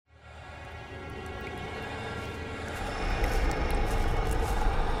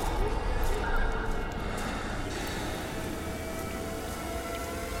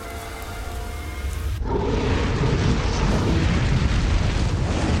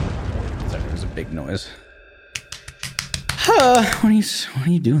big noise. What are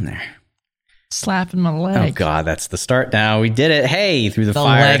you doing there? Slapping my leg. Oh God, that's the start now. We did it. Hey, through the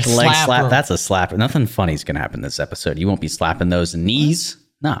fire, leg slap. That's a slap. Nothing funny is going to happen this episode. You won't be slapping those knees.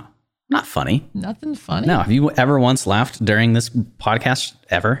 No, not funny. Nothing funny? No. Have you ever once laughed during this podcast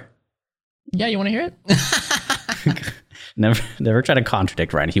ever? Yeah, you want to hear it? Never try to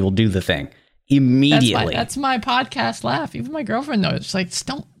contradict Ryan. He will do the thing immediately. That's my podcast laugh. Even my girlfriend knows. She's like,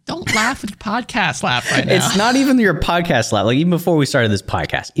 don't laugh with your podcast laugh right now. It's not even your podcast laugh. Like, even before we started this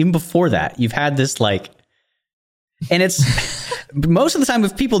podcast, even before that, you've had this like, and it's most of the time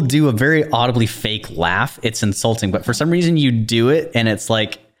if people do a very audibly fake laugh, it's insulting. But for some reason you do it and it's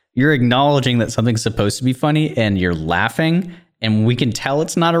like you're acknowledging that something's supposed to be funny and you're laughing, and we can tell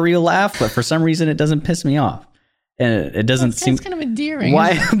it's not a real laugh, but for some reason it doesn't piss me off. And it doesn't seem... It's kind of endearing.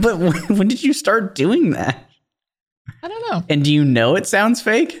 Why? But when did you start doing that? I don't know. And do you know it sounds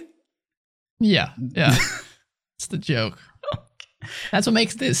fake? Yeah. It's the joke. That's what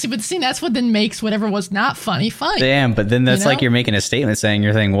makes this... See, that's what then makes whatever was not funny. Damn, but then that's like you're making a statement saying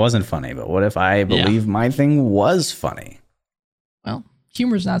your thing wasn't funny. But what if I believe my thing was funny? Well,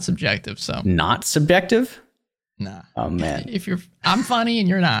 humor's not subjective, so... Not subjective? Nah. Oh, man. I'm funny and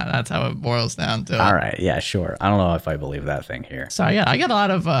you're not. That's how it boils down to it. All right. Yeah, sure. I don't know if I believe that thing here. So I got a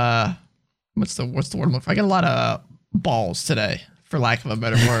lot of what's the word I'm looking for? I got a lot of balls today, for lack of a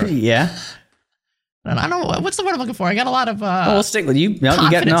better word. Yeah. And I don't know what's the word I'm looking for. I got a lot of we'll stick with you. No,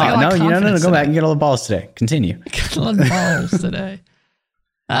 you got no, go back. You get all the balls today. Continue. I got a lot of balls today.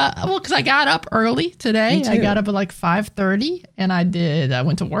 Well, because I got up early today. I got up at like 5:30, and I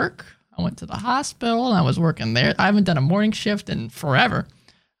went to work. I went to the hospital and I was working there. I haven't done a morning shift in forever.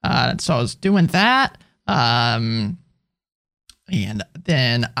 So I was doing that. And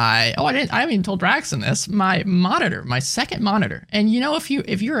then I haven't even told Braxton this, my monitor, my second monitor. And if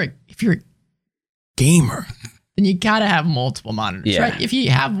you're a gamer, then you got to have multiple monitors, right? If you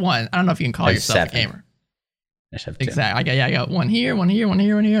have one, I don't know if you can call yourself a gamer. I have two. Exactly. I got one here,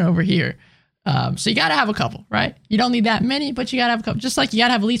 and over here. So you got to have a couple, right? You don't need that many, but you got to have a couple. Just like you got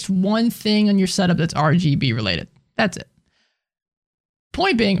to have at least one thing on your setup that's RGB related. That's it.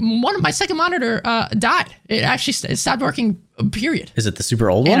 Point being, my second monitor died. It stopped working, period. Is it the super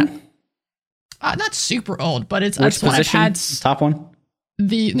old one? Not super old, but it's which position? I've had, top one?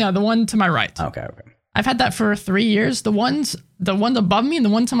 The one to my right. Okay. I've had that for 3 years. The one above me and the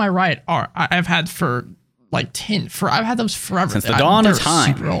one to my right I've had for like 10. I've had those forever. Since the dawn of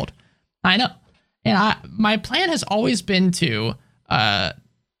time. Super old. I know. And my plan has always been to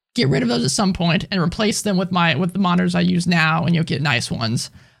get rid of those at some point and replace them with the monitors I use now, and get nice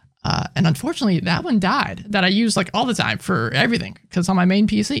ones. And unfortunately, that one died that I use like all the time for everything because on my main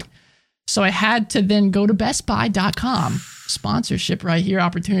PC. So I had to then go to bestbuy.com. Sponsorship right here,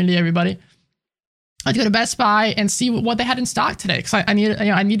 opportunity, everybody. I had to go to Best Buy and see what they had in stock today because I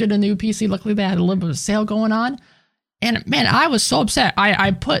needed a new PC. Luckily, they had a little bit of a sale going on. And man, I was so upset. I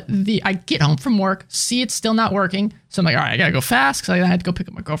get home from work, see it's still not working. So I'm like, all right, I gotta go fast because I had to go pick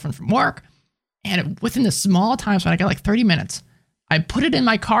up my girlfriend from work. And within the small time span, I got like 30 minutes. I put it in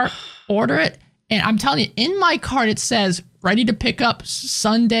my cart, order it. And I'm telling you, in my cart, it says ready to pick up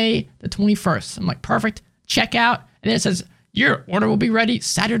Sunday, the 21st. I'm like, perfect, check out. And then it says your order will be ready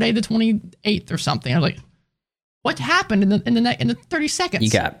Saturday, the 28th or something. I'm like, what happened in the 30 seconds?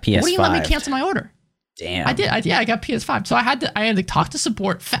 You got PS5. What do you let me cancel my order? Damn. I did. I got PS5. So I had to talk to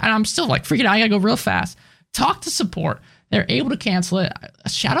support. And I'm still like freaking out. I got to go real fast. Talk to support. They're able to cancel it.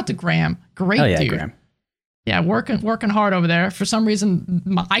 Shout out to Graham. Great dude. Graham. Yeah, working hard over there. For some reason,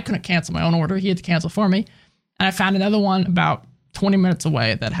 I couldn't cancel my own order. He had to cancel for me. And I found another one about 20 minutes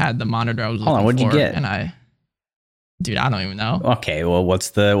away that had the monitor I was looking for. What'd you get? And I don't even know. Okay, well, what's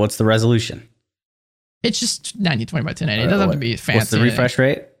the resolution? It's just 1920 by 1080. It doesn't have to be fancy. What's the refresh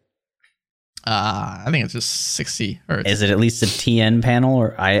rate? I think it's just 60 hertz. Is it at least a TN panel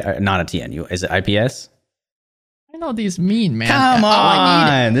or not a TN? Is it IPS? I know what these mean, man. Come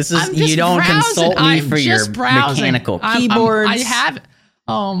on, this is you don't consult me for your mechanical keyboards. I have.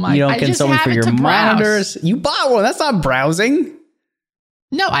 Oh my! You don't consult me for your monitors. You bought one. That's not browsing.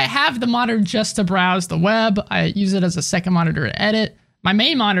 No, I have the monitor just to browse the web. I use it as a second monitor to edit. My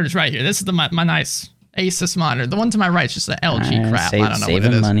main monitor is right here. This is my nice Asus monitor. The one to my right is just an LG crap. I don't know what it is.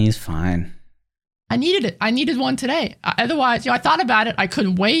 Saving money is fine. I needed it. I needed one today. Otherwise, I thought about it. I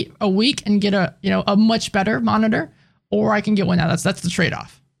could wait a week and get a much better monitor, or I can get one now. That's the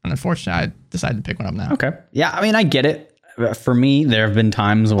trade-off. And unfortunately, I decided to pick one up now. Okay. Yeah, I mean, I get it. For me, there have been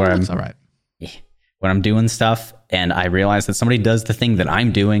times where when I'm doing stuff and I realize that somebody does the thing that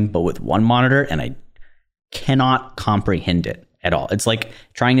I'm doing, but with one monitor, and I cannot comprehend it. at all. It's like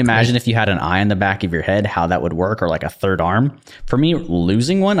trying to imagine if you had an eye in the back of your head, how that would work, or like a third arm. For me,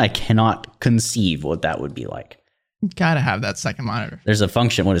 losing one, I cannot conceive what that would be like. Gotta have that second monitor. There's a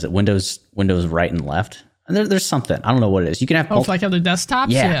function. What is it? Windows right and left. And there's something. I don't know what it is. You can have for like other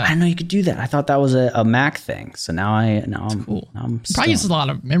desktops. Yeah, I know you could do that. I thought that was a Mac thing. So now I'm cool. I'm probably uses a lot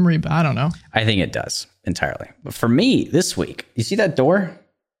of memory, but I don't know. I think it does entirely. But for me this week, you see that door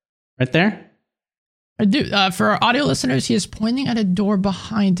right there? I do. For our audio listeners, he is pointing at a door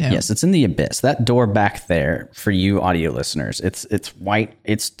behind him. Yes, it's in the abyss. That door back there, for you audio listeners, it's white.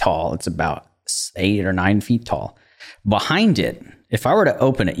 It's tall. It's about 8 or 9 feet tall. Behind it, if I were to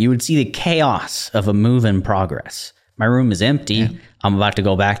open it, you would see the chaos of a move in progress. My room is empty. Yeah. I'm about to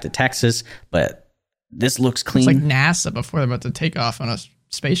go back to Texas, but this looks clean. It's like NASA before they're about to take off on a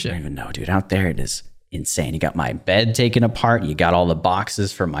spaceship. I don't even know, dude. Out there, it is insane. You got my bed taken apart. You got all the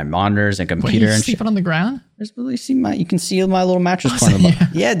boxes for my monitors and computer. Wait, you sleeping on the ground? You can see my little mattress corner.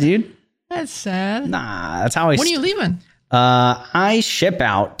 Yeah, dude. That's sad. Nah, that's how When are you leaving? I ship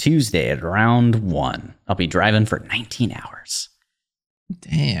out Tuesday at around 1. I'll be driving for 19 hours.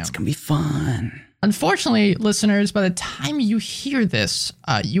 Damn. It's going to be fun. Unfortunately, listeners, by the time you hear this,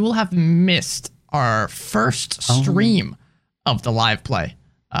 you will have missed our first stream of the live play.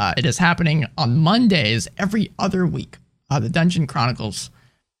 It is happening on Mondays every other week, the Dungeon Chronicles.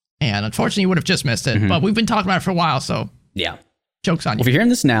 And unfortunately, you would have just missed it, but we've been talking about it for a while, so yeah, joke's on you. If you're hearing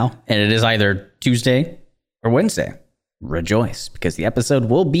this now, and it is either Tuesday or Wednesday, rejoice, because the episode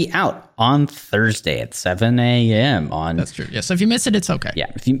will be out on Thursday at 7 a.m. That's true. Yeah, so if you miss it, it's okay.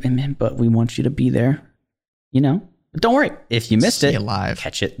 Yeah, but we want you to be there, But don't worry. If you missed it, live.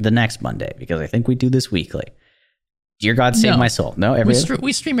 Catch it the next Monday, because I think we do this weekly. Dear God, save my soul. No,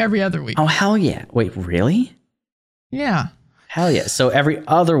 we stream every other week. Oh, hell yeah. Wait, really? Yeah. Hell yeah. So every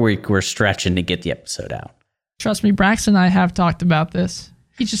other week we're stretching to get the episode out. Trust me, Braxton and I have talked about this.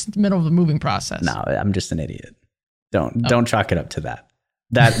 He's just in the middle of the moving process. No, I'm just an idiot. Don't chalk it up to that.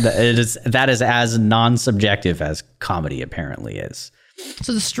 That is as non-subjective as comedy apparently is.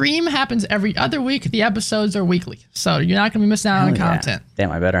 So the stream happens every other week. The episodes are weekly. So you're not going to be missing out on content.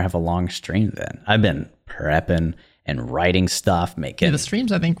 Damn, I better have a long stream then. I've been prepping and writing stuff, making... the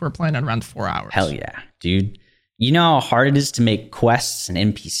streams, I think we're playing at around 4 hours. Hell yeah, dude. You know how hard it is to make quests and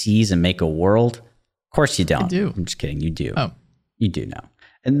NPCs and make a world? Of course you don't. I do. I'm just kidding. You do. Oh. You do know.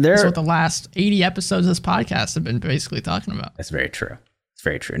 And that's what the last 80 episodes of this podcast have been basically talking about. That's very true. It's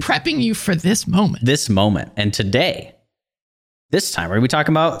very true. Prepping you for this moment. And today, this time, we're going to be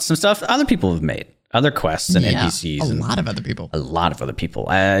talking about some stuff other people have made. Other quests and NPCs. A lot of other people.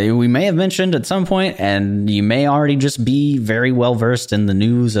 We may have mentioned at some point, and you may already just be very well versed in the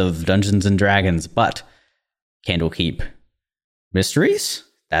news of Dungeons and Dragons, but Candlekeep Mysteries,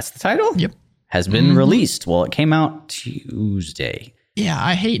 that's the title? Yep. Has been released. Well, it came out Tuesday. Yeah,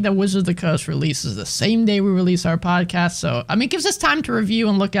 I hate that Wizards of the Coast releases the same day we release our podcast. So, it gives us time to review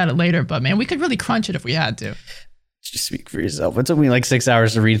and look at it later. But, man, we could really crunch it if we had to. Just speak for yourself. It took me like 6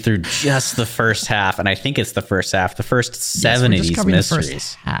 hours to read through just the first half. And I think it's the first half. The first 7 of these mysteries. The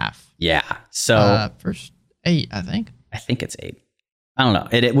first half. Yeah. So first 8, I think. I think it's 8. I don't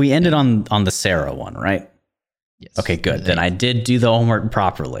know. We ended on the Sarah one, right? Yes. Okay, good. Then I did do the homework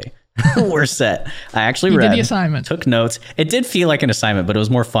properly. We're set. I actually did the assignment. Took notes. It did feel like an assignment, but it was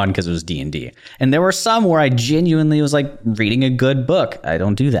more fun because it was D&D. And there were some where I genuinely was like reading a good book. I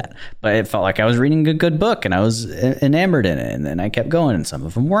don't do that, but it felt like I was reading a good book and I was enamored in it. And then I kept going, and some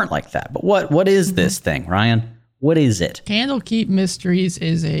of them weren't like that. But what is this thing, Ryan? What is it? Candlekeep Mysteries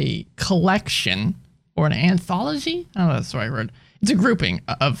is a collection or an anthology. I don't know if that's the right word. It's a grouping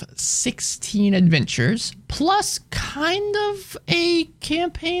of 16 adventures plus kind of a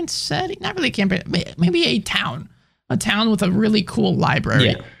campaign setting. Not really a campaign, maybe a town with a really cool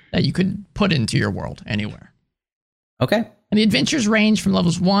library that you could put into your world anywhere. Okay. And the adventures range from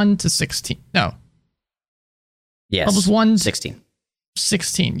levels 1 to 16. No. Yes. Levels 1 to 16.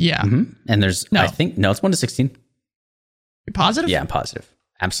 16, yeah. Mm-hmm. And there's, I think, it's 1 to 16. You're positive? Yeah, I'm positive.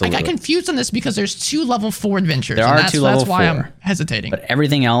 Absolutely. I got confused on this because there's 2 level 4 adventures. There are 2 level 4. That's why I'm hesitating. But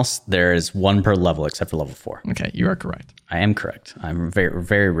everything else, there is 1 per level except for level 4. Okay, you are correct. I am correct. I'm very,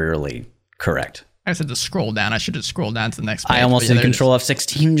 very rarely correct. I said to scroll down. I should have scrolled down to the next page. I almost did Control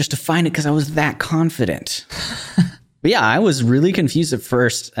F16 just to find it because I was that confident. But yeah, I was really confused at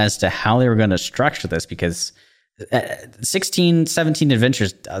first as to how they were going to structure this, because 16, 17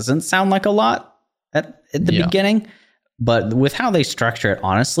 adventures doesn't sound like a lot at the beginning. But with how they structure it,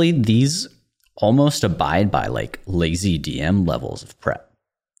 honestly, these almost abide by like lazy DM levels of prep,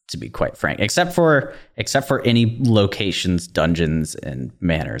 to be quite frank, except for any locations, dungeons, and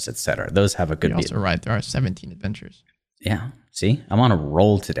manors, etc. Those have a good beat. You're also right. There are 17 adventures. Yeah. See, I'm on a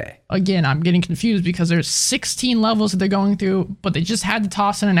roll today. Again, I'm getting confused because there's 16 levels that they're going through, but they just had to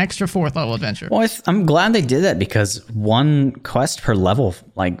toss in an extra 4th level adventure. Well, I'm glad they did that because one quest per level,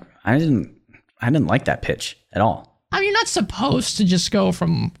 like I didn't like that pitch at all. I mean, you're not supposed to just go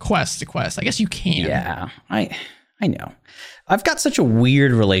from quest to quest. I guess you can. Yeah, I know. I've got such a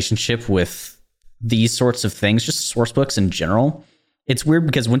weird relationship with these sorts of things, just source books in general. It's weird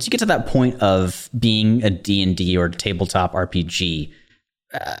because once you get to that point of being a D&D or tabletop RPG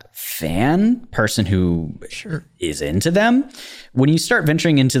person who is into them, when you start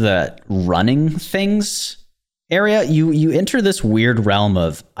venturing into the running things area, you enter this weird realm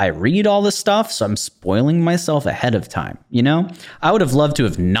of, I read all this stuff, so I'm spoiling myself ahead of time. You know, I would have loved to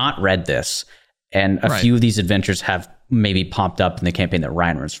have not read this, and a few of these adventures have maybe popped up in the campaign that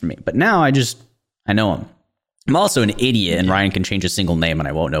Ryan runs for me. But now I know them. I'm also an idiot, and Ryan can change a single name and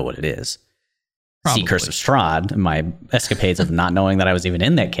I won't know what it is. See Curse of Strahd, my escapades of not knowing that I was even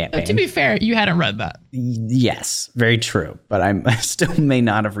in that campaign. To be fair, you hadn't read that. Yes, very true. But I still may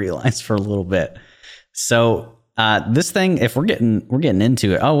not have realized for a little bit. So this thing, if we're getting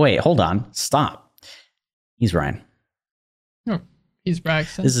into it. Oh, wait, hold on. Stop. He's Ryan. Oh, he's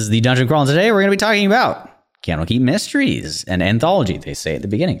Braxton. This is the Dungeon Crawl, and today we're going to be talking about Candlekeep Mysteries, an anthology, they say at the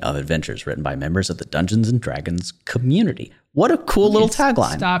beginning, of adventures written by members of the Dungeons and Dragons community. What a cool little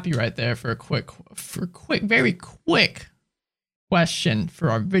tagline. Stop you right there for a very quick question for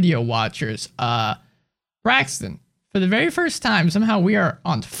our video watchers. Braxton, for the very first time, somehow we are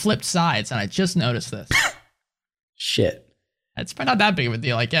on flipped sides, and I just noticed this. Shit. It's probably not that big of a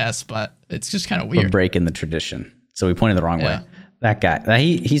deal, I guess, but it's just kind of weird. We're breaking the tradition. So we pointed the wrong way. That guy,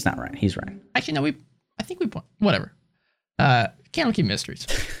 he's not Ryan. He's Ryan. Actually, no, I think we point, whatever. Candlekeep Mysteries.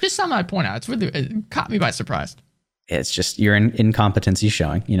 Just something I point out. It caught me by surprise. It's just your incompetency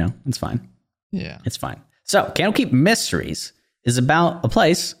showing, you know, it's fine. Yeah. It's fine. So Candlekeep Mysteries is about a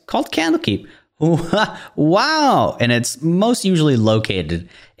place called Candlekeep. Wow. And it's most usually located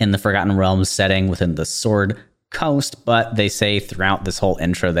in the Forgotten Realms setting within the Sword Coast, but they say throughout this whole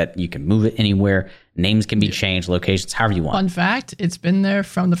intro that you can move it anywhere. Names can be changed, locations, however you want. Fun fact, it's been there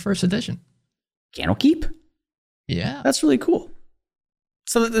from the first edition. Candlekeep? Yeah. That's really cool.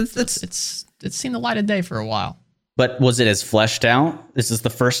 So it's seen the light of day for a while. But was it as fleshed out? This is the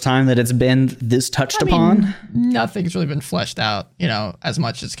first time that it's been this touched upon? Nothing's really been fleshed out, you know, as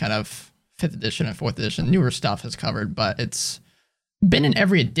much as kind of 5th edition and 4th edition. Newer stuff is covered, but it's been in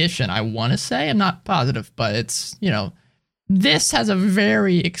every edition, I want to say. I'm not positive, but it's, you know, this has a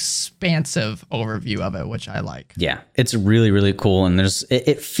very expansive overview of it, which I like. Yeah, it's really, really cool. And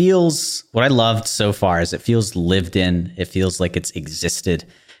it feels, what I loved so far is it feels lived in. It feels like it's existed.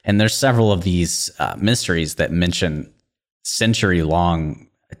 And there's several of these mysteries that mention century-long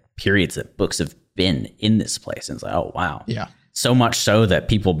periods that books have been in this place. And it's like, oh, wow. Yeah. So much so that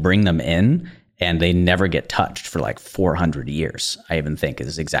people bring them in and they never get touched for like 400 years, I even think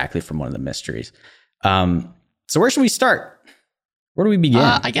is exactly from one of the mysteries. So where should we start? Where do we begin?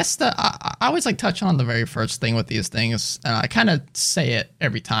 I guess I always like touch on the very first thing with these things, and I kind of say it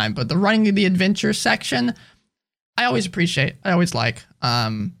every time, but the running the adventure section, I always appreciate. I always like.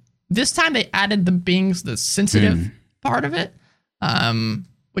 This time they added the sensitive part of it,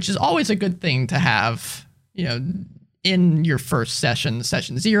 which is always a good thing to have, you know, in your first session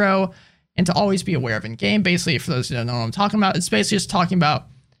 0, and to always be aware of in game. Basically, for those who don't know what I'm talking about, it's basically just talking about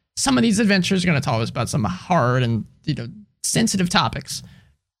some of these adventures are going to talk about some hard and, you know, sensitive topics.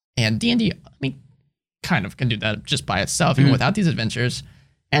 And D&D, I mean, kind of can do that just by itself, even without these adventures.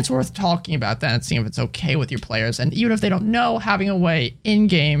 And it's worth talking about that and seeing if it's okay with your players. And even if they don't know, having a way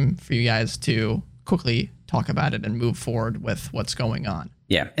in-game for you guys to quickly talk about it and move forward with what's going on.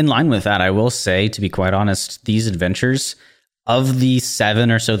 Yeah, in line with that, I will say, to be quite honest, these adventures, of the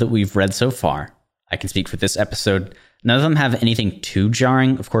 7 or so that we've read so far, I can speak for this episode, none of them have anything too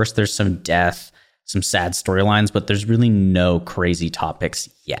jarring. Of course, there's some death, some sad storylines, but there's really no crazy topics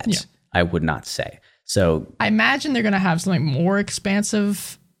yet, I would not say. So I imagine they're going to have something more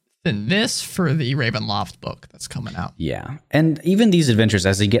expansive than this for the Ravenloft book that's coming out. Yeah. And even these adventures,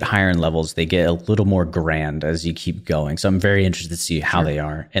 as they get higher in levels, they get a little more grand as you keep going. So I'm very interested to see how they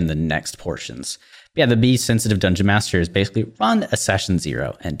are in the next portions. Yeah, the Be Sensitive Dungeon Master is basically run a session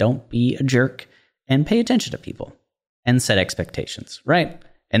 0 and don't be a jerk and pay attention to people and set expectations, right?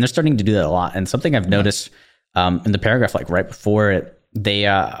 And they're starting to do that a lot. And something I've noticed in the paragraph, like right before it, they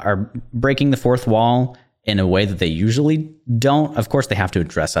are breaking the fourth wall in a way that they usually don't. Of course, they have to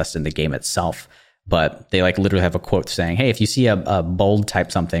address us in the game itself, but they like literally have a quote saying, hey, if you see a bold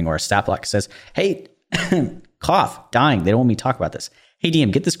type something or a stat block says, hey, cough, dying, they don't want me to talk about this. Hey,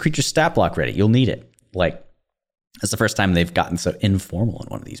 DM, get this creature's stat block ready. You'll need it. Like, It's the first time they've gotten so informal in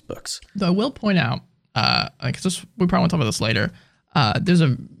one of these books. Though I will point out, because we probably won't talk about this later.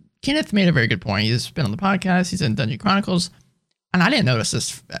 Kenneth made a very good point. He's been on the podcast. He's in Dungeon Chronicles. And I didn't notice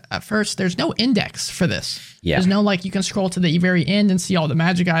this at first. There's no index for this. Yeah. There's no, you can scroll to the very end and see all the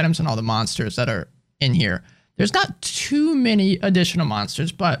magic items and all the monsters that are in here. There's not too many additional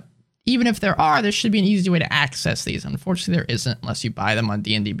monsters, but even if there are, there should be an easy way to access these. Unfortunately, there isn't unless you buy them on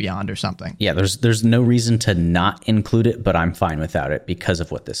D&D Beyond or something. Yeah, there's no reason to not include it, but I'm fine without it because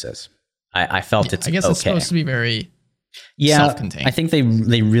of what this is. I felt it's okay. I guess it's supposed to be very self-contained. I think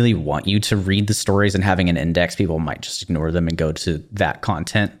they really want you to read the stories, and having an index, people might just ignore them and go to that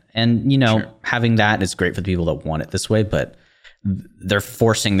content. And, having that is great for the people that want it this way, but they're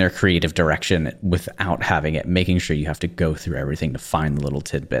forcing their creative direction without having it, making sure you have to go through everything to find the little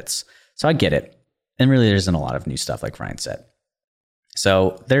tidbits. So I get it. And really, there isn't a lot of new stuff, like Ryan said.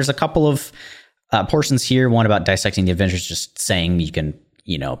 So there's a couple of portions here. One about dissecting the adventures, just saying you can,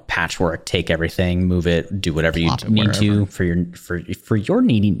 patchwork, take everything, move it, do whatever you need to for your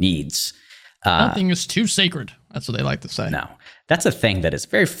needs. Nothing is too sacred. That's what they like to say. No, that's a thing that is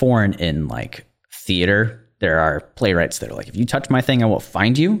very foreign in theater. There are playwrights that are like, if you touch my thing, I will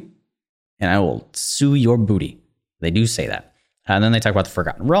find you and I will sue your booty. They do say that. And then they talk about the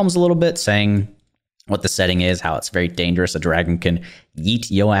Forgotten Realms a little bit, saying what the setting is, how it's very dangerous. A dragon can yeet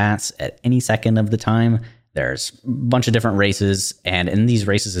your ass at any second of the time. There's a bunch of different races. And in these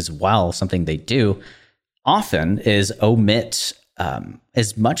races as well, something they do often is omit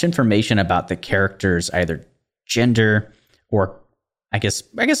as much information about the character's either gender or I guess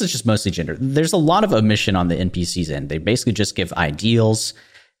it's just mostly gender. There's a lot of omission on the NPCs end. They basically just give ideals,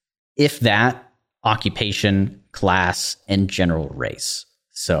 if that, occupation, class, and general race.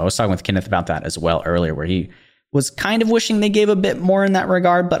 So I was talking with Kenneth about that as well earlier, where he was kind of wishing they gave a bit more in that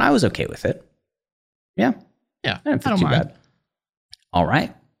regard, but I was okay with it. Yeah. Yeah. I don't feel too bad. All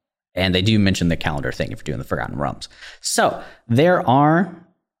right. And they do mention the calendar thing if you're doing the Forgotten Realms. So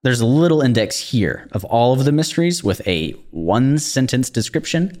there's a little index here of all of the mysteries with a 1-sentence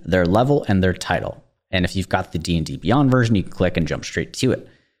description, their level, and their title. And if you've got the D&D Beyond version, you can click and jump straight to it.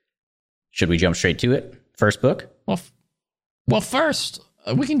 Should we jump straight to it? First book? Well, first,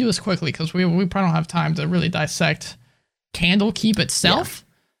 we can do this quickly because we probably don't have time to really dissect Candlekeep itself.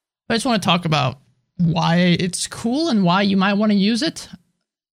 Yeah. But I just want to talk about why it's cool and why you might want to use it.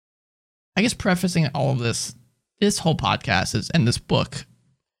 I guess prefacing all of this whole podcast and this book,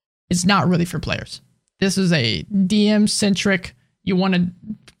 it's not really for players. This is a DM-centric, you want to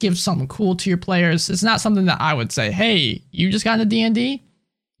give something cool to your players. It's not something that I would say, hey, you just got into D&D?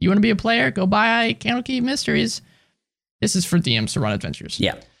 You want to be a player? Go buy Candlekeep Mysteries. This is for DMs to run adventures.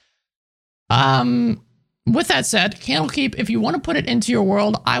 Yeah. With that said, Candlekeep, if you want to put it into your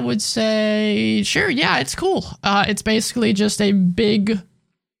world, I would say, sure, yeah, it's cool. It's basically just a big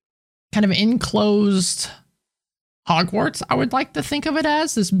kind of enclosed Hogwarts, I would like to think of it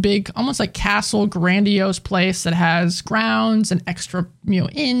as this big, almost like castle, grandiose place that has grounds and extra,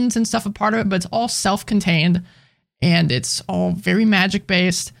 inns and stuff a part of it, but it's all self-contained and it's all very magic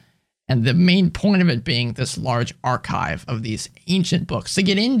based. And the main point of it being this large archive of these ancient books. To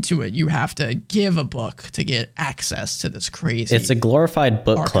get into it, you have to give a book to get access to this crazy. It's a glorified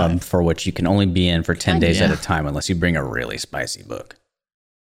book archive club for which you can only be in for 10 days at a time unless you bring a really spicy book,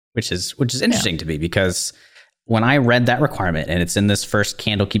 which is interesting to me because when I read that requirement and it's in this first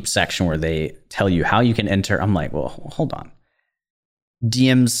Candlekeep section where they tell you how you can enter, I'm like, well, hold on.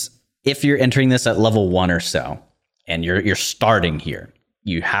 DMs, if you're entering this at level 1 or so, and you're starting here,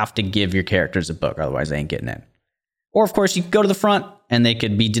 you have to give your characters a book, otherwise they ain't getting in. Or, of course, you go to the front, and they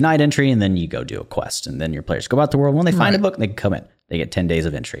could be denied entry, and then you go do a quest, and then your players go out the world. When they find a book, they can come in. They get 10 days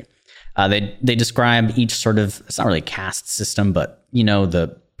of entry. They describe each sort of, it's not really a caste system, but,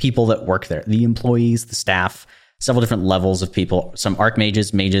 the people that work there, the employees, the staff, several different levels of people, some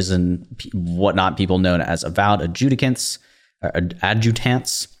archmages, mages, and whatnot, people known as avowed adjutants,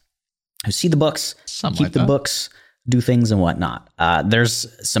 who see the books, keep the books, do things and whatnot. There's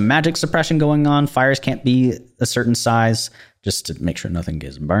some magic suppression going on. Fires can't be a certain size just to make sure nothing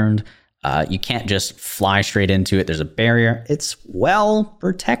gets burned. You can't just fly straight into it. There's a barrier. It's well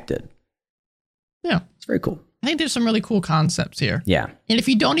protected. Yeah. It's very cool. I think there's some really cool concepts here. Yeah. And if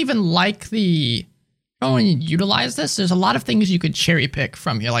you don't even like utilize this, there's a lot of things you could cherry pick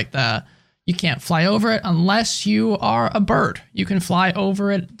from here, like you can't fly over it unless you are a bird. You can fly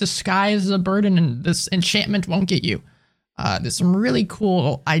over it disguised as a bird, and this enchantment won't get you. There's some really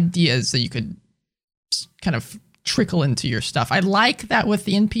cool ideas that you could kind of trickle into your stuff. I like that with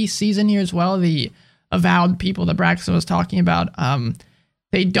the NPCs in here as well, the avowed people that Braxton was talking about.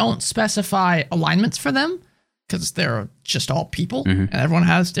 They don't specify alignments for them, because they're just all people and everyone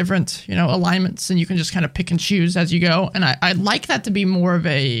has different, alignments, and you can just kind of pick and choose as you go. And I like that to be more of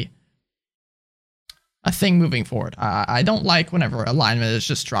a thing moving forward. I don't like whenever alignment is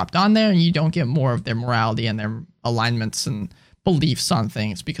just dropped on there and you don't get more of their morality and their alignments and beliefs on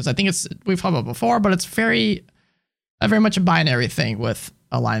things, because I think we've talked about before, but it's very much a binary thing with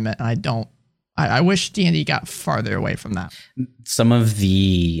alignment. And I wish D&D got farther away from that. Some of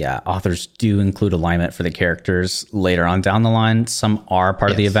the authors do include alignment for the characters later on down the line. Some are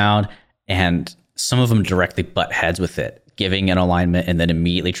part of the Avowed, and some of them directly butt heads with it, giving an alignment and then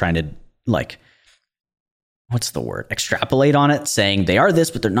immediately trying to, like, what's the word? Extrapolate on it, saying they are this,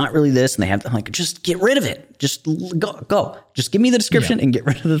 but they're not really this. And they have, I'm like, just get rid of it. Just go. Just give me the description and get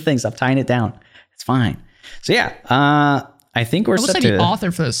rid of the things. Stop tying it down. It's fine. So yeah, I think we're set to... the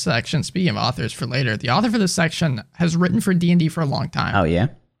author for this section, speaking of authors for later, the author for this section has written for D&D for a long time. Oh, yeah?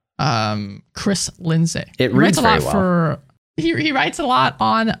 Chris Lindsay. It reads very well. He writes a lot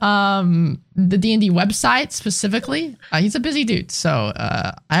on the D&D website specifically. He's a busy dude, so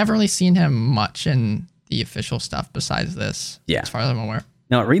I haven't really seen him much in the official stuff besides this, as far as I'm aware.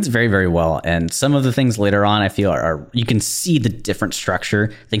 No, it reads very, very well. And some of the things later on, I feel are you can see the different structure.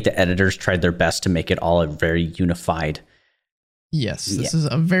 I think the editors tried their best to make it all a very unified. Yes, this is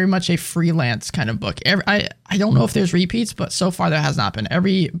very much a freelance kind of book. I don't know if there's repeats, but so far there has not been.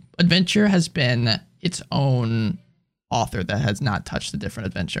 Every adventure has been its own author that has not touched a different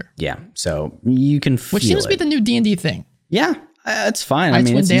adventure. Yeah, so you can feel Which seems to be the new D&D thing. Yeah, it's fine.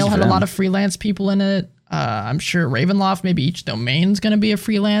 Icewind Dale had a lot of freelance people in it. I'm sure Ravenloft, maybe each domain's going to be a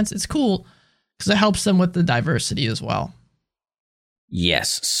freelance. It's cool because it helps them with the diversity as well.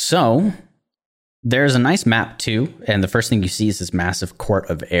 Yes, so... there's a nice map too, and the first thing you see is this massive court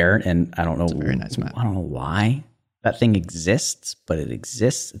of air, and I don't know, it's a very nice map. I don't know why that thing exists, but it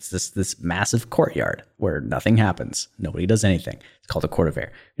exists. It's this massive courtyard where nothing happens, nobody does anything. It's called the Court of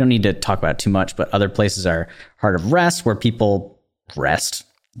Air. You don't need to talk about it too much, but other places are Heart of Rest, where people rest.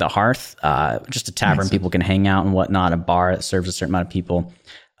 The Hearth, just a tavern people can hang out and whatnot. A bar that serves a certain amount of people.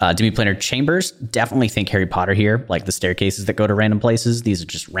 Demi-planar chambers, definitely think Harry Potter here, like the staircases that go to random places. These are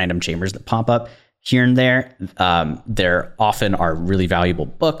just random chambers that pop up here and there. There often are really valuable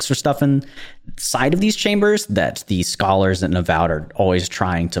books or stuff inside of these chambers that the scholars and Avowed are always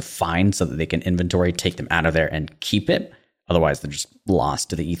trying to find so that they can inventory, take them out of there, and keep it. Otherwise, they're just lost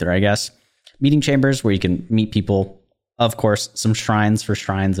to the ether, I guess. Meeting chambers where you can meet people. Of course, some shrines for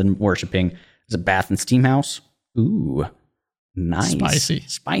shrines and worshiping. There's a bath and steam house. Ooh, nice.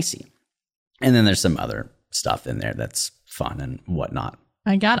 Spicy. And then there's some other stuff in there that's fun and whatnot.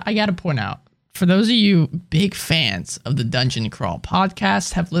 I got to point out, for those of you big fans of the Dungeon Crawl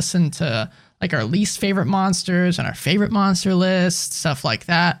podcast, have listened to like our least favorite monsters and our favorite monster list, stuff like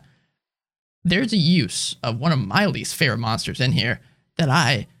that, there's a use of one of my least favorite monsters in here that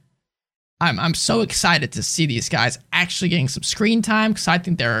I'm so excited to see these guys actually getting some screen time, because I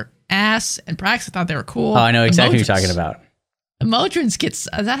think they're ass, and Prax, I thought they were cool. Oh, I know exactly what you're talking about. Emodrons gets,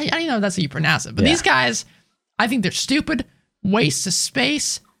 I don't know if that's how you pronounce it, but these guys, I think they're stupid, waste of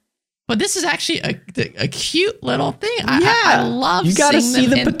space. But this is actually a cute little thing. I love seeing them. You got to see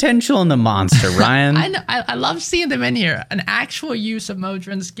the potential in the monster, Ryan. I know. I love seeing them in here. An actual use of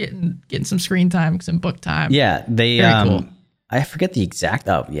Modrons getting some screen time, some book time. Yeah, they very cool. I forget the exact.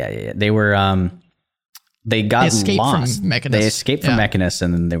 Oh, yeah. They were they escaped lost. From Mechanus. They escaped from Mechanus,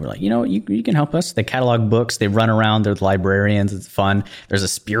 and then they were like, you can help us. They catalog books. They run around. They're the librarians. It's fun. There's a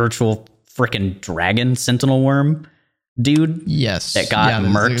spiritual freaking dragon sentinel worm dude. Yes. That got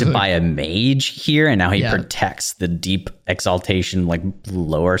murked by a mage here, and now he protects the deep exaltation, like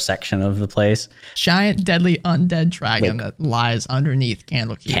lower section of the place. Giant, deadly, undead dragon that lies underneath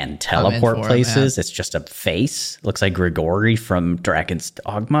Candlekeep. Can teleport places. It's just a face. Looks like Grigori from Dragon's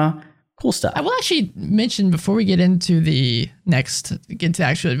Dogma. Cool stuff. I will actually mention before we get into the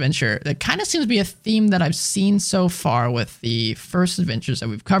actual adventure, that kind of seems to be a theme that I've seen so far with the first adventures that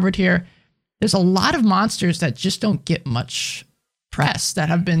we've covered here. There's a lot of monsters that just don't get much press that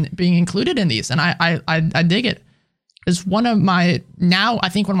have been being included in these, and I dig it. It's one of my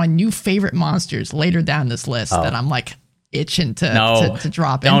new favorite monsters later down this list that I'm like itching to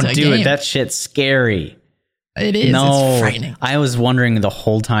drop into. Don't do it. That shit's scary. It is. It's frightening. I was wondering the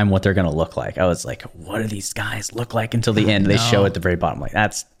whole time what they're going to look like. I was like, what do these guys look like until the end? They show at the very bottom. Like,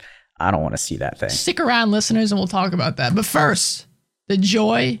 I don't want to see that thing. Stick around, listeners, and we'll talk about that. But first, the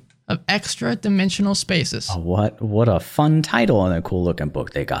joy of extra dimensional spaces. Oh, what a fun title and a cool looking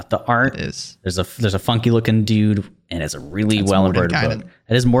book. They got the art. It is. There's a funky looking dude, and it's a really well embroidered book.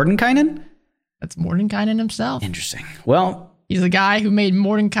 That is Mordenkainen? That's Mordenkainen himself. Interesting. Well, he's the guy who made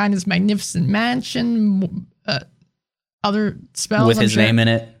Mordenkainen's magnificent mansion, other spells with his name in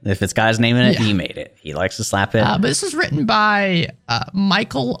it. If it's got his name in it, he made it. He likes to slap it. But this was written by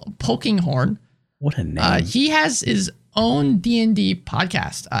Michael Polkinghorn. What a name! He has his own D&D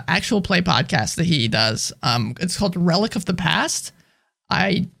podcast, actual play podcast that he does. It's called Relic of the Past.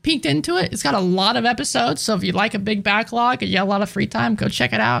 I peeked into it. It's got a lot of episodes, so if you like a big backlog and you have a lot of free time, go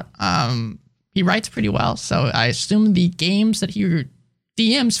check it out. He writes pretty well, so I assume the games that he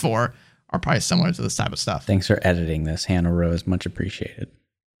DMs for are probably similar to this type of stuff. Thanks for editing this, Hannah Rose. Much appreciated.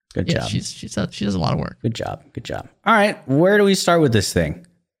 Good job. She does a lot of work. Good job. All right, where do we start with this thing?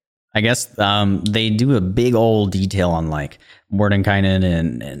 I guess they do a big old detail on like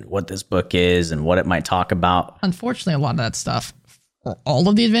Mordenkainen and what this book is and what it might talk about. Unfortunately, a lot of that stuff, or all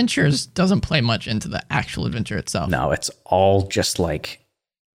of the adventures, doesn't play much into the actual adventure itself. No, it's all just like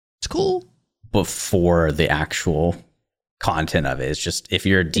it's cool before the actual content of it. It's just if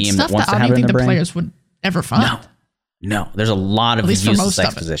you're a DM that wants to have have it in their brain. I don't think the players would ever find. No, there's a lot of useless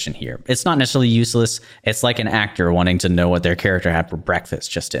exposition here. It's not necessarily useless. It's like an actor wanting to know what their character had for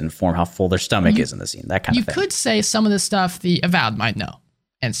breakfast just to inform how full their stomach is in the scene, that kind of thing. You could say some of this stuff the Avowed might know.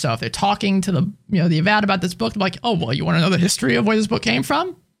 And so if they're talking to the Avowed about this book, they're like, oh, well, you want to know the history of where this book came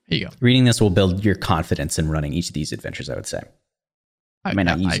from? Here you go. Reading this will build your confidence in running each of these adventures, I would say. I might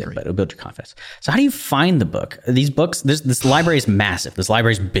not use it, but it'll build your confidence. So how do you find the book? These books, this library is massive. This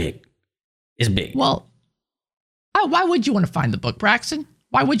library is big. It's big. Well, why would you want to find the book, Braxton?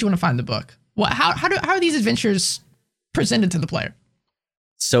 Why would you want to find the book? How are these adventures presented to the player?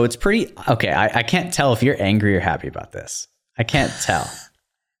 So it's pretty... Okay, I can't tell if you're angry or happy about this. I can't tell.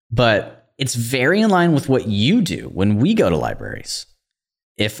 But it's very in line with what you do when we go to libraries.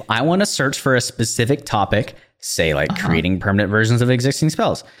 If I want to search for a specific topic, say like creating permanent versions of existing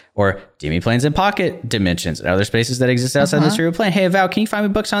spells, or DME planes and pocket dimensions and other spaces that exist outside the serial plane. Hey, Val, can you find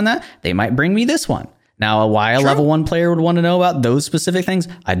me books on that? They might bring me this one. Now, why a level 1 player would want to know about those specific things,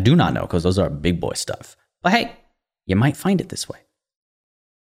 I do not know, because those are big boy stuff. But hey, you might find it this way.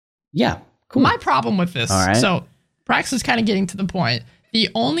 Yeah, cool. My problem with this, so Brax is kind of getting to the point. The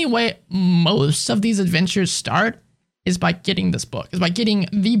only way most of these adventures start is by getting this book, is by getting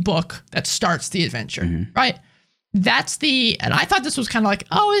the book that starts the adventure, right? That's and I thought this was kind of like,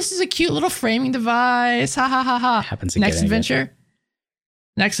 oh, this is a cute little framing device. Ha ha ha ha. Happens again. Next adventure.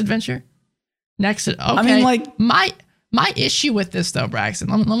 Okay. I mean, like my issue with this though, Braxton,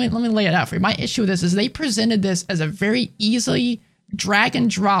 let me lay it out for you. My issue with this is they presented this as a very easily drag and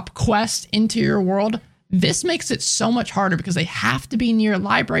drop quest into your world. This makes it so much harder because they have to be near a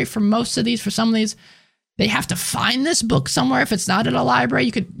library for most of these. For some of these, they have to find this book somewhere. If it's not at a library,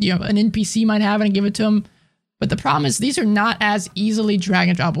 you could, an NPC might have it and give it to them. But the problem is these are not as easily drag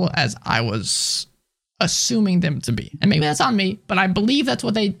and droppable as I was assuming them to be. And maybe that's on me, but I believe that's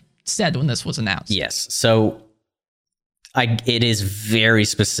what they said when this was announced. Yes. So it is very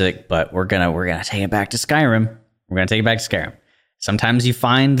specific, but we're gonna take it back to Skyrim. Sometimes you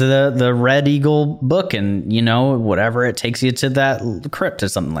find the Red Eagle book and, whatever, it takes you to that crypt or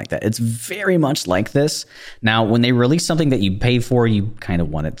something like that. It's very much like this. Now, when they release something that you pay for, you kind of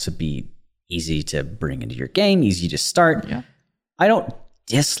want it to be easy to bring into your game, easy to start. Yeah. I don't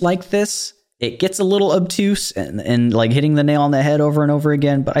dislike this. It gets a little obtuse and like hitting the nail on the head over and over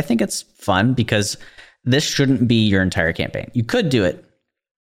again, but I think it's fun because this shouldn't be your entire campaign. You could do it.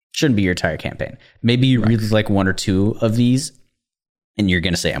 Shouldn't be your entire campaign. Maybe you really like one or two of these and you're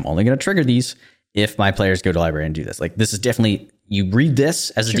going to say, I'm only going to trigger these if my players go to library and do this. Like this is definitely, you read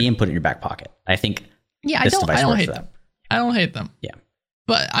this as a DM, put it in your back pocket. I think I don't hate them. I don't hate them. Yeah.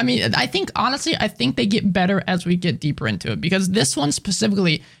 But I mean, I think they get better as we get deeper into it because this one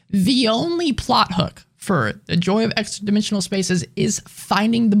specifically, the only plot hook for the Joy of Extra Dimensional Spaces is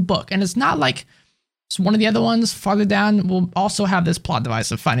finding the book. And it's not like it's one of the other ones farther down will also have this plot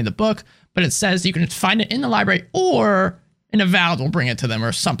device of finding the book, but it says you can find it in the library or an Avowed will bring it to them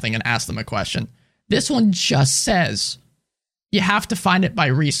or something and ask them a question. This one just says you have to find it by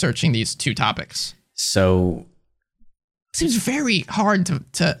researching these two topics. So seems very hard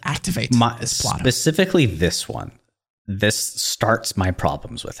to activate this plot. Specifically this one. This starts my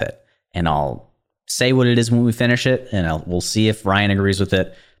problems with it. And I'll say what it is when we finish it, and we'll see if Ryan agrees with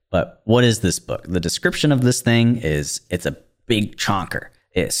it. But what is this book? The description of this thing is it's a big chonker.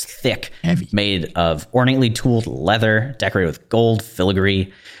 It's thick, heavy, made of ornately tooled leather, decorated with gold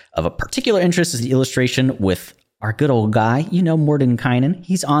filigree. Of a particular interest is the illustration with our good old guy, Mordenkainen.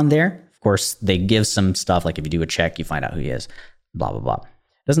 He's on there. Of course, they give some stuff, like if you do a check, you find out who he is, blah, blah, blah.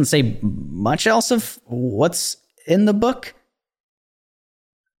 Doesn't say much else of what's in the book.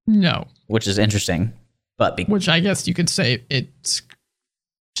 No. Which is interesting. But which I guess you could say it's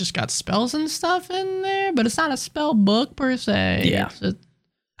just got spells and stuff in there, but it's not a spell book per se. Yeah.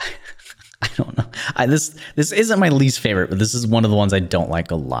 I don't know. This isn't my least favorite, but this is one of the ones I don't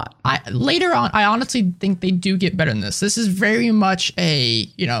like a lot. Later on, I honestly think they do get better than this. This is very much a,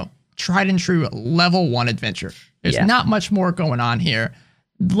 tried and true level 1 adventure. There's not much more going on here.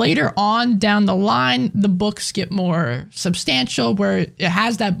 Later on down the line, the books get more substantial, where it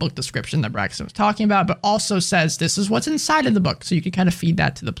has that book description that Braxton was talking about, but also says this is what's inside of the book. So you can kind of feed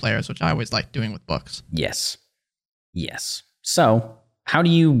that to the players, which I always like doing with books. Yes. So how do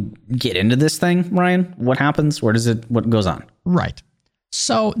you get into this thing, Ryan? What happens? What goes on? Right.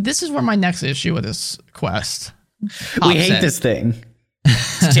 So this is where my next issue with this quest. We hate this thing.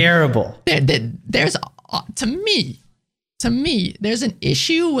 It's terrible. There's to me, there's an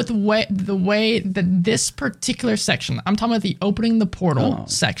issue with the way that this particular section, I'm talking about the opening the portal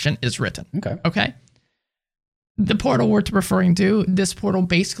section, is written. Okay. The portal we're referring to, this portal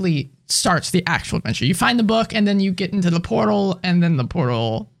basically starts the actual adventure. You find the book, and then you get into the portal, and then the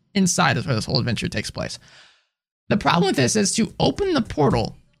portal inside is where this whole adventure takes place. The problem with this is to open the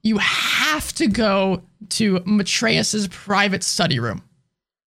portal, you have to go to Matreus's private study room,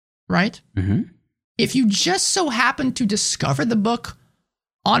 right? Mm-hmm. If you just so happen to discover the book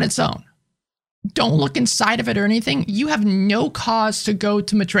on its own, don't look inside of it or anything, you have no cause to go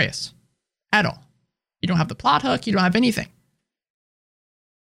to Matreus at all. You don't have the plot hook, you don't have anything.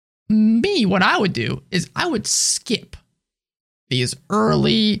 What I would do is I would skip these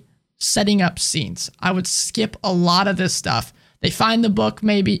early setting up scenes. I would skip a lot of this stuff. They find the book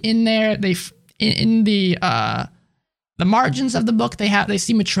maybe in there. In the margins of the book, they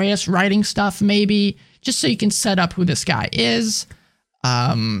see Matreus writing stuff maybe, just so you can set up who this guy is.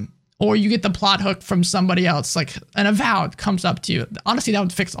 Or you get the plot hook from somebody else, like an Avowed comes up to you. Honestly, that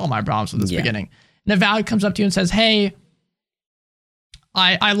would fix all my problems with this beginning. An Avowed comes up to you and says, hey,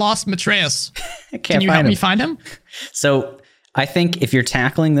 I lost Matreus. Can you help me find him? So I think if you're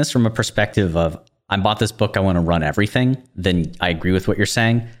tackling this from a perspective of, I bought this book, I want to run everything, then I agree with what you're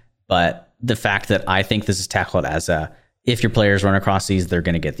saying. But the fact that I think this is tackled as if your players run across these, they're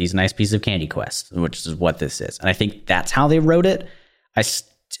going to get these nice pieces of candy quests, which is what this is. And I think that's how they wrote it. I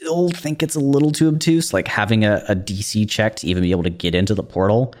still think it's a little too obtuse, like having a DC check to even be able to get into the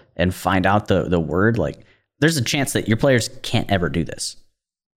portal and find out the word. Like, there's a chance that your players can't ever do this.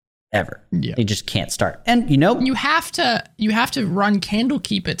 Ever. Yeah. They just can't start. And you have to run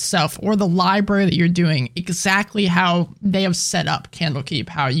Candlekeep itself, or the library that you're doing, exactly how they have set up Candlekeep,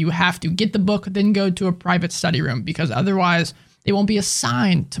 how you have to get the book, then go to a private study room, because otherwise they won't be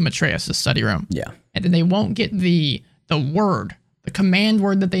assigned to Matreus' study room. Yeah. And then they won't get the word, the command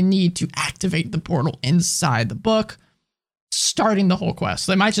word that they need to activate the portal inside the book, starting the whole quest.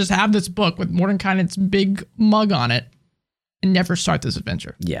 So they might just have this book with Mordenkainen's big mug on it and never start this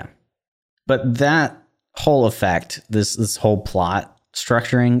adventure. Yeah. But that whole effect, this whole plot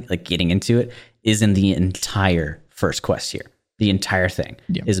structuring, like getting into it, is in the entire first quest here. The entire thing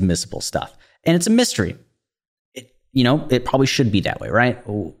is missable stuff. And it's a mystery. It probably should be that way, right?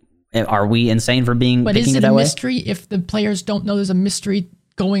 Are we insane for picking it that way? But is it a mystery if the players don't know there's a mystery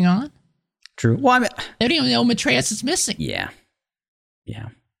going on? True. Well, they don't even know Matreus is missing. Yeah.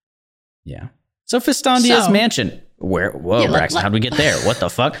 So Fistandia's mansion. Braxton, how'd we get there? What the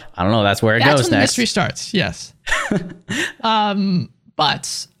fuck? I don't know. That's where it goes next. That's when the mystery starts. Yes.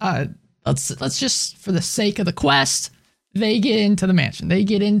 But let's just, for the sake of the quest, they get into the mansion. They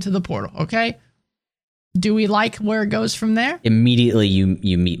get into the portal. Okay. Do we like where it goes from there? Immediately,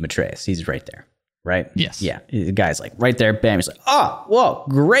 you meet Matreus. He's right there. Right. Yes. Yeah. The guy's like right there. Bam. He's like, oh, whoa,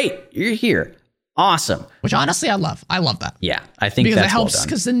 great. You're here. Awesome. Which honestly, I love. I love that. Yeah. I think because it helps,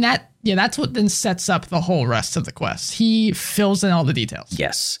 because then that's what then sets up the whole rest of the quest. He fills in all the details.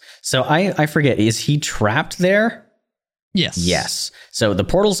 Yes. So I forget, is he trapped there? Yes. So the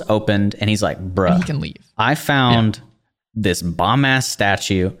portal's opened and he's like, bruh, he can leave. I found this bomb ass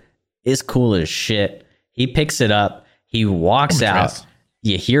statue. It's cool as shit. He picks it up. He walks out.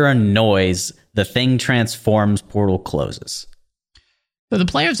 You hear a noise. The thing transforms. Portal closes. So the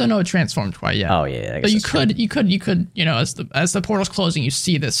players don't know it transformed quite yet. Oh yeah. But you could, as the portal's closing, you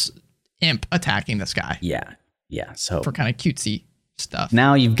see this imp attacking this guy. Yeah. So for kind of cutesy stuff.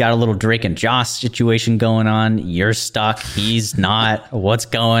 Now you've got a little Drake and Josh situation going on. You're stuck. He's not. What's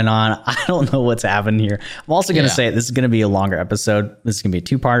going on? I don't know what's happening here. I'm also going to say this is going to be a longer episode. This is going to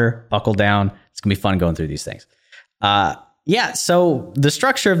be a 2-parter. Buckle down. It's going to be fun going through these things. So the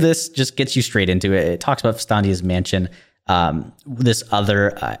structure of this just gets you straight into it. It talks about Fistandia's mansion. This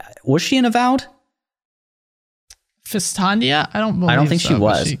other, was she an Avowed? Fistandia? I don't think she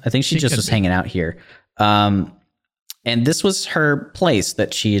was. I think she just was hanging out here. And this was her place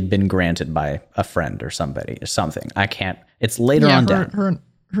that she had been granted by a friend or somebody or something. I can't. It's later on down. Her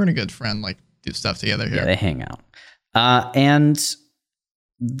and a good friend like do stuff together here. Yeah, they hang out. And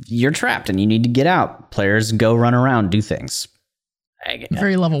you're trapped and you need to get out. Players go run around, do things.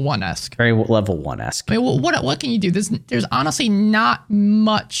 Very level 1-esque. Very level 1-esque. I mean, what can you do? There's honestly not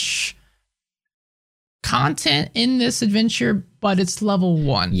much content in this adventure, but it's level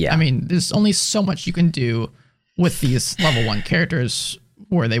 1. Yeah. I mean, there's only so much you can do with these level 1 characters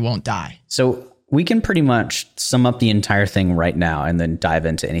where they won't die. So we can pretty much sum up the entire thing right now and then dive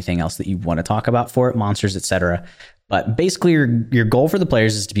into anything else that you want to talk about for it, monsters, etc. But basically, your goal for the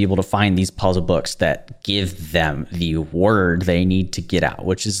players is to be able to find these puzzle books that give them the word they need to get out,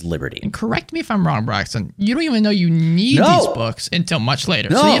 which is liberty. And correct me if I'm wrong, Braxton. You don't even know you need these books until much later.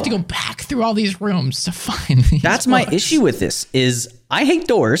 So you have to go back through all these rooms to find these That's books. my issue with this is I hate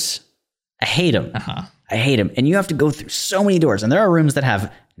doors. I hate them. I hate them. And you have to go through so many doors. And there are rooms that have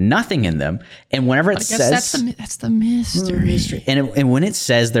nothing in them. And whenever it says... That's the mystery. And when it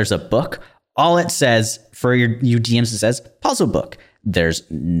says there's a book... All it says for you DMs, it says puzzle book. There's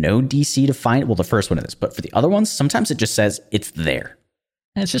no DC to find. Well, the first one is, but for the other ones, sometimes it just says it's there.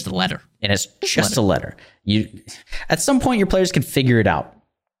 And it's just a letter. And it's just a letter. At some point, your players can figure it out.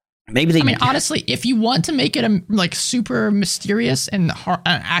 Maybe they. I mean, honestly, if you want to make it like super mysterious and an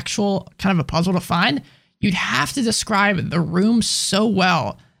actual kind of a puzzle to find, you'd have to describe the room so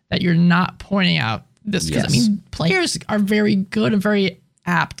well that you're not pointing out this. Because I mean, players are very good and very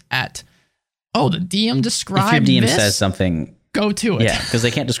apt at. Oh, the DM described if your DM this, says something, go to it. Yeah, because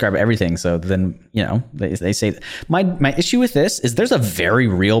they can't describe everything. So then, they say, my issue with this is there's a very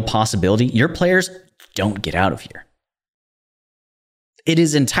real possibility your players don't get out of here. It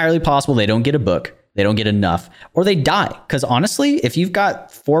is entirely possible they don't get a book, they don't get enough, or they die. Because honestly, if you've got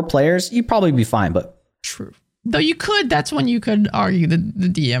 4 players, you'd probably be fine. But true. Though that's when you could argue that the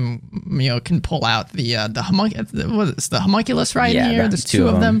DM, can pull out the homunculus right here. There's 2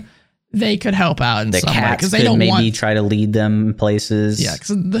 of them. They could help out in some way because they don't maybe try to lead them places. Yeah,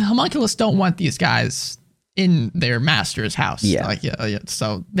 because the homunculus don't want these guys in their master's house. Yeah,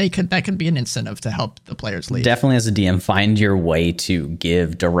 so that could be an incentive to help the players leave. Definitely, as a DM, find your way to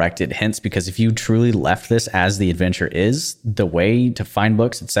give directed hints because if you truly left this as the adventure is, the way to find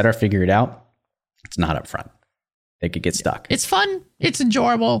books, etc., figure it out, it's not up front. They could get stuck. It's fun. It's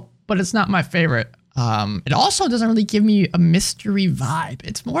enjoyable, but it's not my favorite. It also doesn't really give me a mystery vibe.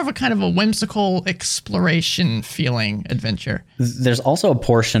 It's more of a kind of a whimsical exploration feeling adventure. There's also a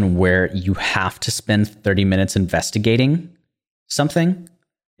portion where you have to spend 30 minutes investigating something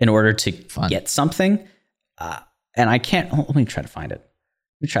in order to get something. And I can't, let me try to find it.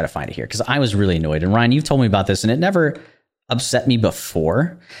 Let me try to find it here because I was really annoyed. And Ryan, you've told me about this and it never upset me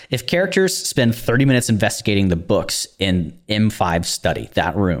before. If characters spend 30 minutes investigating the books in M5 study,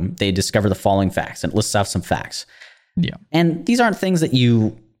 that room, they discover the following facts and it lists out some facts. Yeah. And these aren't things that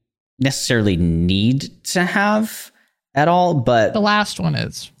you necessarily need to have at all, but the last one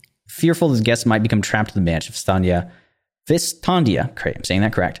is fearful the guests might become trapped in the mansion of Vistandia, great, I'm saying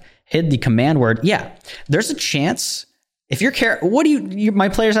that correct, hid the command word. Yeah, there's a chance. If your character, what do my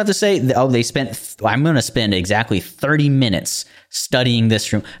players have to say? Oh, I'm going to spend exactly 30 minutes studying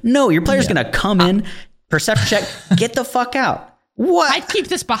this room. No, your player's going to come in, perception check, get the fuck out. What? I'd keep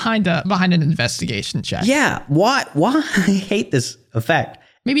this behind an investigation check. Yeah. Why? I hate this effect.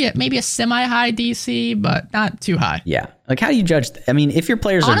 Maybe a semi-high DC, but not too high. Yeah. Like, how do you judge? I mean, if your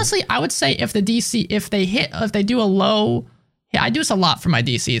players honestly, I would say if the DC, if they do a low. Yeah, I do this a lot for my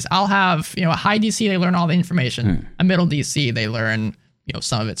DCs. I'll have, a high DC, they learn all the information. A middle DC, they learn,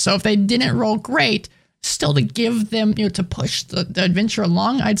 some of it. So if they didn't roll great, still to give them, to push the adventure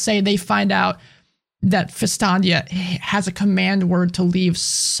along, I'd say they find out that Fistandia has a command word to leave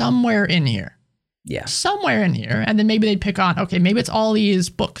somewhere in here. Yeah. Somewhere in here. And then maybe they'd pick on, okay, maybe it's all these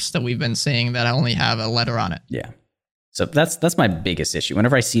books that we've been seeing that only have a letter on it. Yeah. So that's my biggest issue.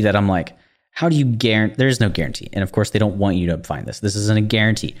 Whenever I see that, I'm like, how do you guarantee? There's no guarantee. And of course, they don't want you to find this. This isn't a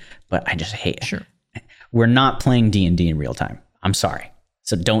guarantee, but I just hate it. Sure. We're not playing D&D in real time. I'm sorry.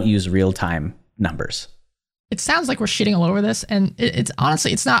 So don't use real time numbers. It sounds like we're shitting all over this. And it's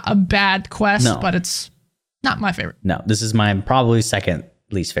honestly, it's not a bad quest, but it's not my favorite. No, this is my probably second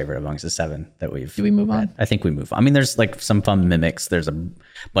least favorite amongst the 7 that we've. Do we move on? I think we move on. I mean, there's like some fun mimics. There's a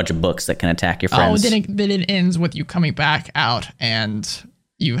bunch of books that can attack your friends. Oh, then it ends with you coming back out and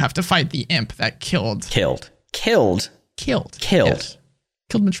you have to fight the imp that killed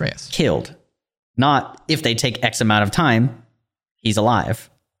Matreus. Killed. Not if they take X amount of time, he's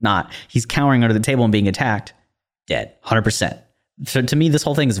alive. Not he's cowering under the table and being attacked. Dead. 100%. So to me, this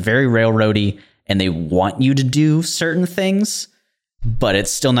whole thing is very railroady and they want you to do certain things, but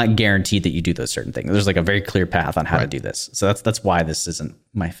it's still not guaranteed that you do those certain things. There's like a very clear path on how to do this. So that's why this isn't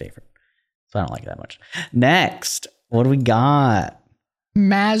my favorite. So I don't like it that much. Next, what do we got?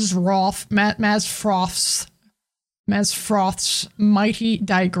 Mazfroth's Mighty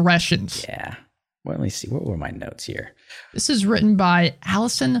Digressions. Yeah. Well, let me see. What were my notes here? This is written by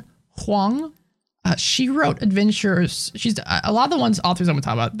Alison Huang. She wrote adventures. She's a lot of the ones authors I'm going to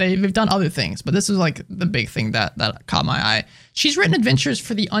talk about. They've done other things, but this is like the big thing that caught my eye. She's written adventures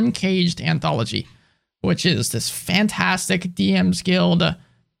for the Uncaged anthology, which is this fantastic DM's Guild. I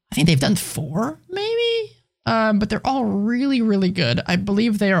think they've done 4, maybe, but they're all really, really good. I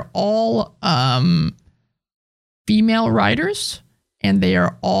believe they are all female writers, and they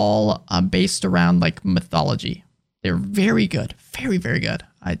are all based around like mythology. They're very good, very, very good.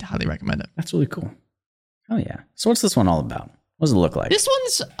 I'd highly recommend it. That's really cool. Oh yeah. So what's this one all about? What does it look like? This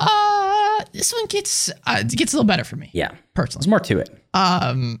one gets a little better for me. Yeah, personally. There's more to it.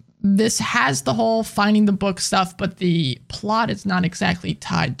 This has the whole finding the book stuff, but the plot is not exactly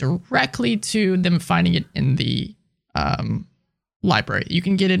tied directly to them finding it in the library. You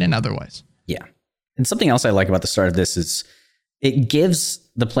can get it in other ways. Yeah. And something else I like about the start of this is it gives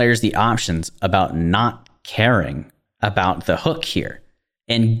the players the options about not caring about the hook here,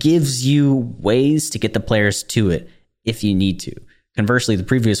 and gives you ways to get the players to it if you need to. Conversely, the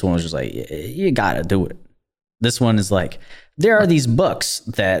previous one was just like, you gotta do it. This one is like, there are these books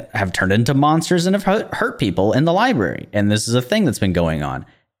that have turned into monsters and have hurt people in the library. And this is a thing that's been going on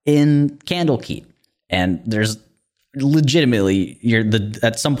in Candlekeep. And there's legitimately,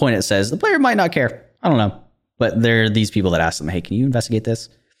 at some point it says, the player might not care. I don't know. But there are these people that ask them, hey, can you investigate this?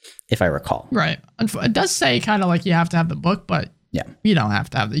 If I recall. Right. It does say kind of like you have to have the book, but yeah, you don't have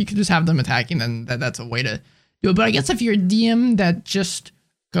to have it. You can just have them attacking, then that's a way to do it. But I guess if you're a DM that just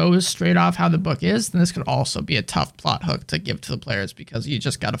goes straight off how the book is, then this could also be a tough plot hook to give to the players, because you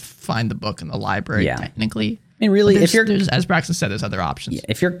just got to find the book in the library, technically. I mean, really, if you're, as Braxton said, there's other options. Yeah,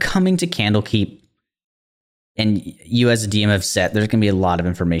 if you're coming to Candlekeep and you as a DM have set, there's going to be a lot of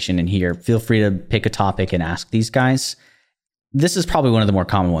information in here. Feel free to pick a topic and ask these guys. This is probably one of the more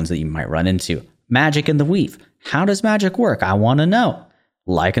common ones that you might run into. Magic and the Weave. How does magic work? I want to know.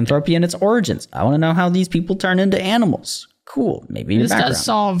 Lycanthropy and its origins. I want to know how these people turn into animals. Cool. Maybe this does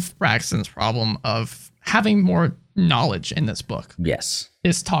solve Braxton's problem of having more knowledge in this book. Yes.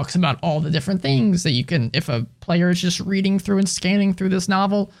 This talks about all the different things that you can, if a player is just reading through and scanning through this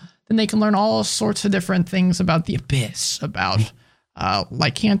novel, then they can learn all sorts of different things about the abyss, about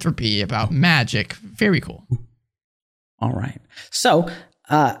lycanthropy, about magic. Very cool. All right. So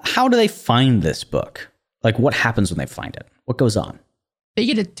how do they find this book? Like, what happens when they find it? What goes on? They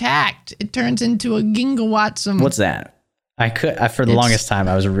get attacked. It turns into a Gingawatsum. What's that? For the longest time,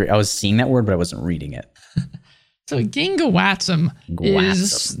 I was seeing that word, but I wasn't reading it. So a Gingawatsum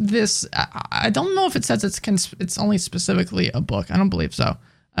is this. I don't know if it says it's only specifically a book. I don't believe so.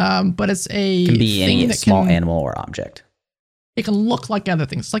 But it's a can be any small animal or object. It can look like other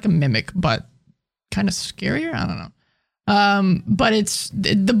things. It's like a mimic, but kind of scarier. I don't know. But it's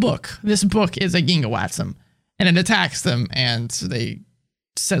the book. This book is a Gingawatsum, and it attacks them, and they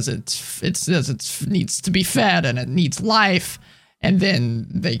says it needs to be fed and it needs life, and then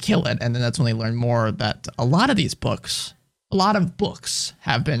they kill it, and then that's when they learn more that a lot of books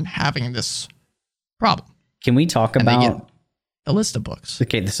have been having this problem. Can we talk about the list of books?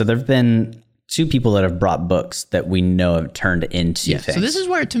 Okay, so there've been 2 people that have brought books that we know have turned into things. So this is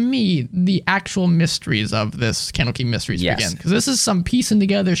where, to me, the actual mysteries of this Candlekeep Mysteries begin. Because this is some piecing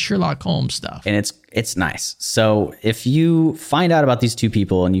together Sherlock Holmes stuff. And it's nice. So if you find out about these 2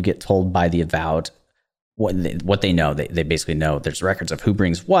 people and you get told by the Avowed what they know, they basically know there's records of who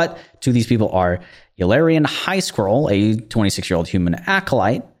brings what. 2 of these people are Yularian High Scroll, a 26-year-old human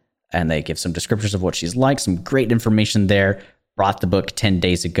acolyte. And they give some descriptors of what she's like, some great information there. Brought the book 10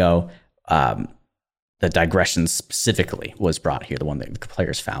 days ago. The digression specifically was brought here, the one that the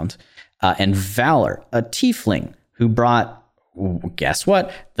players found. And Valor, a tiefling who brought, guess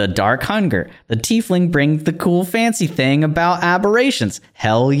what? The Dark Hunger. The tiefling brings the cool fancy thing about aberrations.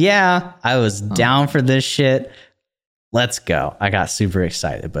 Hell yeah. I was down for this shit. Let's go. I got super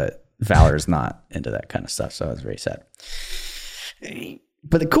excited, but Valor's not into that kind of stuff, so I was very sad.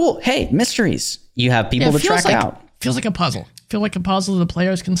 But cool. Hey, mysteries. You have people to track out. Feels like a puzzle. The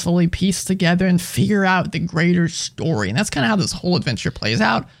players can slowly piece together and figure out the greater story. And that's kind of how this whole adventure plays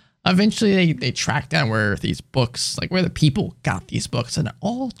out. Eventually, they track down where these books, like where the people got these books, and it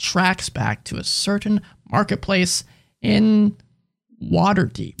all tracks back to a certain marketplace in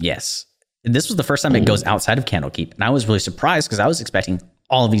Waterdeep. Yes. This was the first time it goes outside of Candlekeep. And I was really surprised because I was expecting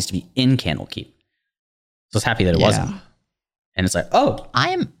all of these to be in Candlekeep. So I was happy that it wasn't. And it's like, oh,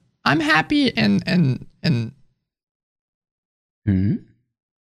 I'm happy and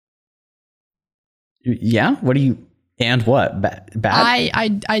yeah. What do you and what bad?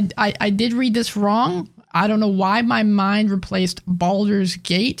 I did read this wrong. I don't know why my mind replaced Baldur's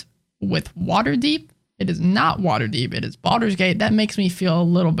Gate with Waterdeep. It is not Waterdeep. It is Baldur's Gate. That makes me feel a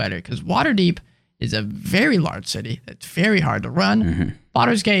little better because Waterdeep is a very large city. It's very hard to run. Mm-hmm.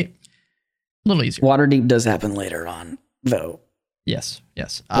 Baldur's Gate, a little easier. Waterdeep does happen later on, though. Yes.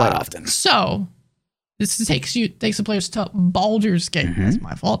 Quite often. So this takes the players to Baldur's Gate. Mm-hmm. That's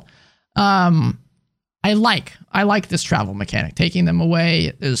my fault. I like this travel mechanic, taking them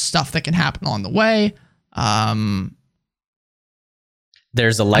away. There's stuff that can happen on the way.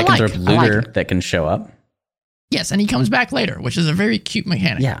 There's a lycanthrope looter that can show up. Yes, and he comes back later, which is a very cute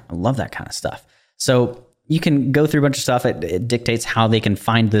mechanic. Yeah, I love that kind of stuff. So you can go through a bunch of stuff. It dictates how they can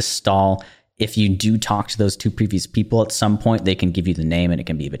find this stall. If you do talk to those 2 previous people at some point, they can give you the name and it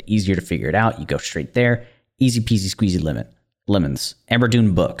can be a bit easier to figure it out. You go straight there. Easy peasy squeezy lemons. Amber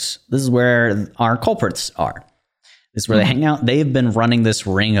Dune Books. This is where our culprits are. This is where they hang out. They've been running this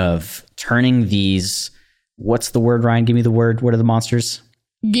ring of turning these... What's the word, Ryan? Give me the word. What are the monsters?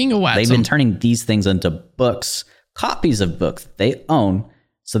 Gingawats. They've been turning these things into books, copies of books they own.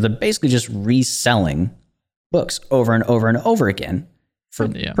 So they're basically just reselling books over and over and over again for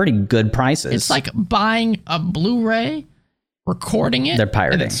pretty good prices. It's like buying a Blu-ray, recording it, they're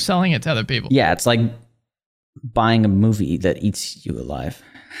pirating, and then selling it to other people. Yeah, it's like buying a movie that eats you alive.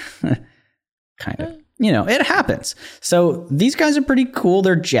 Kind of. It happens. So these guys are pretty cool.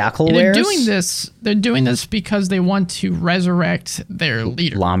 They're jackal wares. They're doing this because they want to resurrect their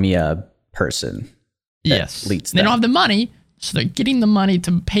leader. Lamia person. Yes. Leads them. They don't have the money, so they're getting the money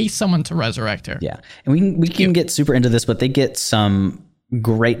to pay someone to resurrect her. Yeah. And we can get super into this, but they get some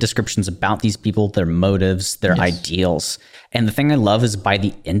great descriptions about these people, their motives, their ideals. And the thing I love is by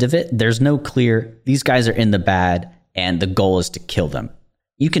the end of it, there's no clear, these guys are in the bad and the goal is to kill them.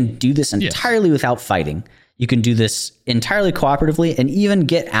 You can do this entirely without fighting. You can do this entirely cooperatively and even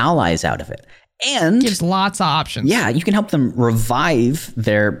get allies out of it. And gives lots of options. Yeah, you can help them revive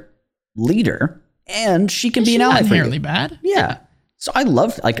their leader and she can be an ally for you. Inherently bad. Yeah. So I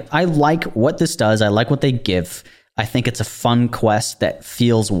like what this does. I like what they give. I think it's a fun quest that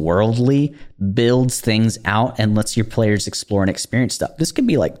feels worldly, builds things out, and lets your players explore and experience stuff. This could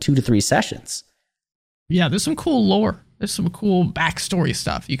be like 2 to 3 sessions. Yeah, there's some cool lore. There's some cool backstory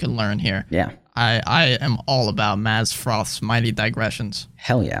stuff you can learn here. Yeah. I am all about Maz Froth's mighty digressions.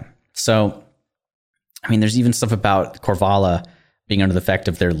 Hell yeah. So, there's even stuff about Korvala being under the effect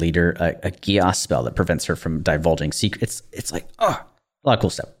of their leader, a Gias spell that prevents her from divulging secrets. It's like, a lot of cool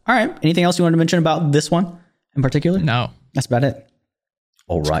stuff. All right. Anything else you wanted to mention about this one in particular? No. That's about it.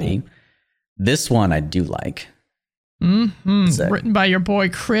 All righty. Cool. This one I do like. Written by your boy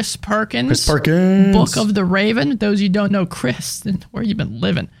Chris Perkins. Book of the Raven. Those of you who don't know Chris, where you been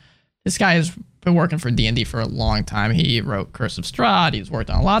living? This guy has been working for D&D for a long time. He wrote Curse of Strahd. He's worked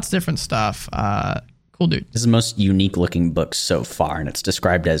on lots of different stuff. Cool dude. This is the most unique looking book so far, and it's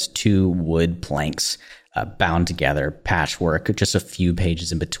described as 2 wood planks bound together, patchwork, just a few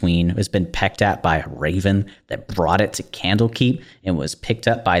pages in between. It's been pecked at by a raven that brought it to Candlekeep and was picked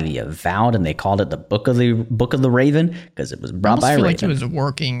up by the Avowed, and they called it the Book of the Raven because it was brought by a raven. I feel like he was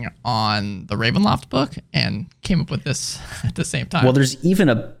working on the Ravenloft book and came up with this at the same time. Well, there's even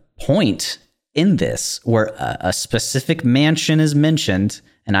a point in this where a specific mansion is mentioned,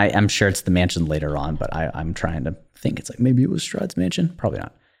 and I'm sure it's the mansion later on, but I'm trying to think it's like maybe it was Strahd's mansion. Probably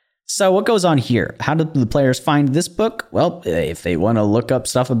not. So what goes on here? How do the players find this book? Well, if they want to look up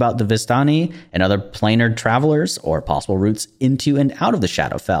stuff about the Vistani and other planar travelers or possible routes into and out of the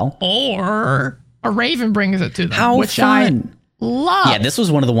Shadowfell. Or a raven brings it to them. How which fun. I love. Yeah, this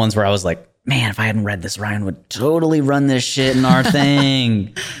was one of the ones where I was like, man, if I hadn't read this, Ryan would totally run this shit in our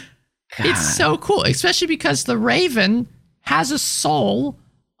thing. God. It's so cool, especially because the raven has a soul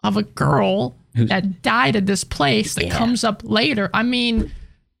of a girl that died at this place that comes up later.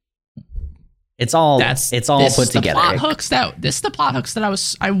 It's all put together. This is the plot hooks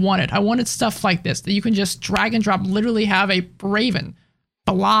that I wanted. I wanted stuff like this that you can just drag and drop. Literally have a raven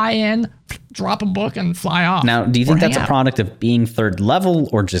fly in, drop a book, and fly off. Now, do you think that's a product of being 3rd level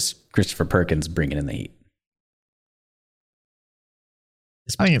or just Christopher Perkins bringing in the heat?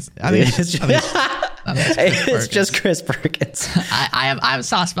 I think it's just Chris Perkins. I have a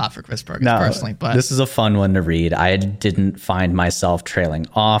soft spot for Chris Perkins personally, but this is a fun one to read. I didn't find myself trailing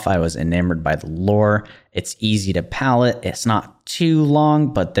off. I was enamored by the lore. It's easy to palate. It's not too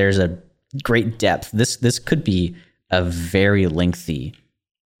long, but there's a great depth. This could be a very lengthy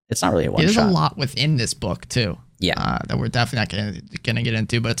It's not really a one There's shot. a lot within this book too. Yeah. That we're definitely not going to get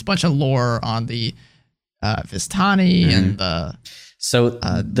into, but it's a bunch of lore on the Vistani and the. So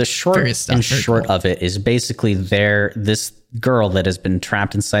the short and short of it is basically this girl that has been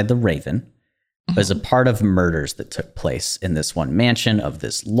trapped inside the Raven was a part of murders that took place in this one mansion of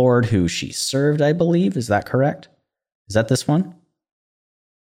this lord who she served, I believe. Is that correct? Is that this one?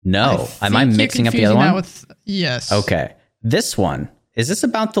 No. Am I mixing up the other one? Yes. Okay. This one. Is this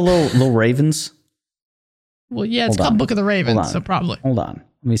about the little ravens? Well, yeah, it's called Book of the Ravens, so probably. Hold on.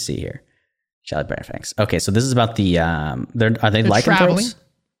 Let me see here. Shallot Bearfangs. Okay, so this is about the are they lycanthropes?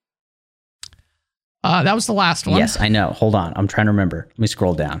 That was the last one. Yes, I know. Hold on. I'm trying to remember. Let me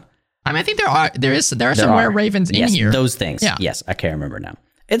scroll down. I mean, I think there are some rare ravens in here. Those things. Yeah. Yes, I can't remember now.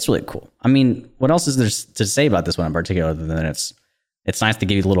 It's really cool. I mean, what else is there to say about this one in particular other than it's nice to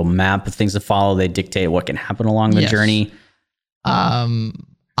give you a little map of things to follow. They dictate what can happen along the journey.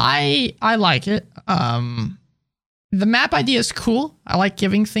 I like it. The map idea is cool. I like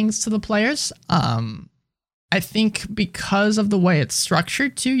giving things to the players. I think because of the way it's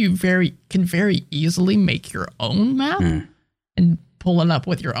structured too, you can very easily make your own map and pull it up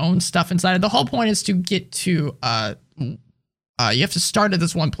with your own stuff inside. The whole point is to get to you have to start at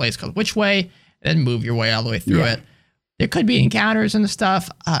this one place called Which Way, and then move your way all the way through it. There could be encounters and stuff.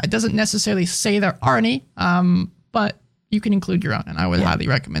 It doesn't necessarily say there are any, but you can include your own, and I would highly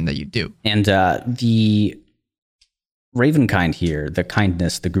recommend that you do. And the Ravenkind here, the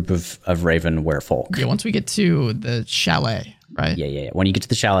kindness, the group of Raven werefolk. Yeah, once we get to the chalet, right? Yeah. When you get to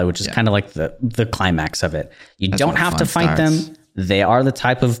the chalet, which is kind of like the climax of it, That's don't have to fight them. They are the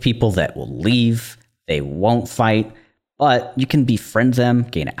type of people that will leave. They won't fight, but you can befriend them,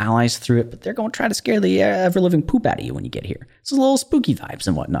 gain allies through it, but they're going to try to scare the ever-living poop out of you when you get here. It's a little spooky vibes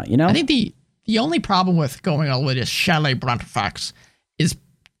and whatnot, you know? I think the only problem with going all the way to Chalet Brontefax is,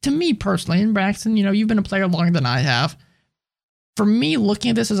 to me personally, and Braxton, you've been a player longer than I have. For me, looking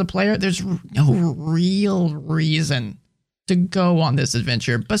at this as a player, there's no real reason to go on this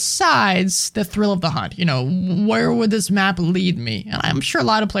adventure besides the thrill of the hunt. Where would this map lead me? And I'm sure a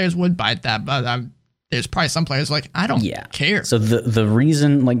lot of players would bite that, but there's probably some players like, I don't care. So the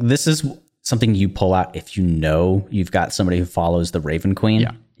reason, like, this is something you pull out if you've got somebody who follows the Raven Queen.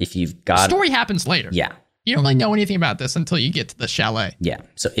 Yeah. If you've got... The story happens later. Yeah. You don't really know anything about this until you get to the chalet. Yeah.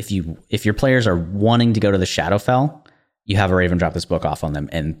 So if your players are wanting to go to the Shadowfell, you have a Raven drop this book off on them.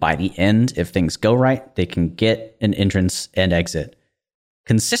 And by the end, if things go right, they can get an entrance and exit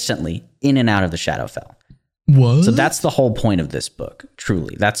consistently in and out of the Shadowfell. What? So that's the whole point of this book,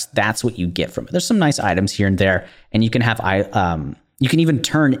 truly. That's what you get from it. There's some nice items here and there, and you can have you can even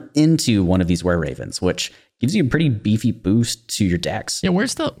turn into one of these were-ravens, which gives you a pretty beefy boost to your decks. Yeah,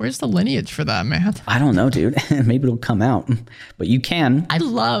 where's the lineage for that, man? I don't know, dude. Maybe it'll come out, but you can.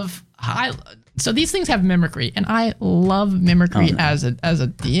 So these things have mimicry, and I love mimicry as a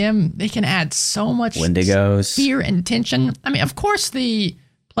DM. They can add so much Wendigos, fear and tension. I mean, of course, the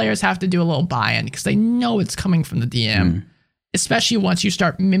players have to do a little buy-in because they know it's coming from the DM, especially once you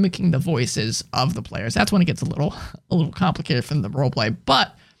start mimicking the voices of the players. That's when it gets a little complicated from the roleplay.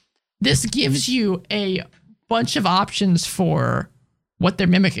 But this gives you a bunch of options for what they're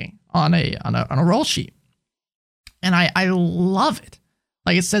mimicking on a roll sheet, and I love it.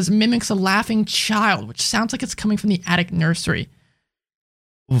 Like it says, mimics a laughing child, which sounds like it's coming from the attic nursery.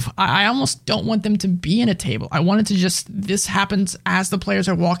 Oof, I almost don't want them to be in a table. I want it to this happens as the players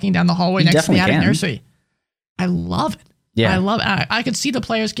are walking down the hallway next to the attic nursery. I love it. Yeah. I love it. I could see the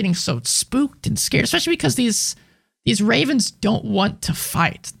players getting so spooked and scared, especially because these ravens don't want to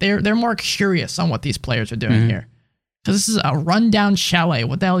fight. They're more curious on what these players are doing here. Because this is a rundown chalet.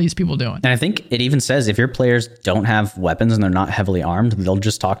 What the hell are these people doing? And I think it even says if your players don't have weapons and they're not heavily armed, they'll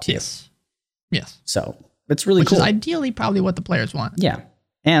just talk to you. Yes. So it's really cool. Which is ideally probably what the players want. Yeah.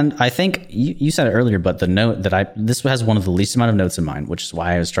 And I think you said it earlier, but the note that this has one of the least amount of notes in mine, which is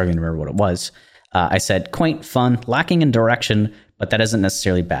why I was struggling to remember what it was. I said quaint, fun, lacking in direction, but that isn't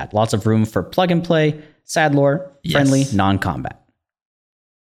necessarily bad. Lots of room for plug and play, sad lore, friendly, non-combat.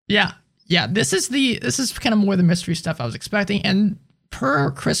 Yeah. Yeah, this is kind of more the mystery stuff I was expecting. And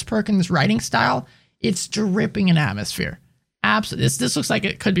per Chris Perkins' writing style, it's dripping in atmosphere. Absolutely. This looks like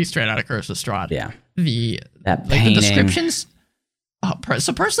it could be straight out of Curse of Strahd. Yeah. The descriptions.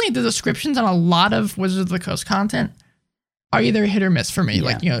 So personally, the descriptions on a lot of Wizards of the Coast content are either hit or miss for me.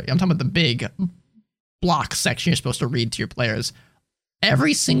 Yeah. I'm talking about the big block section you're supposed to read to your players.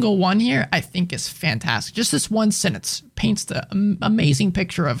 Every single one here, I think, is fantastic. Just this one sentence paints the amazing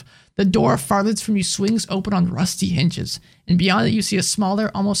picture of the door farthest from you swings open on rusty hinges, and beyond it you see a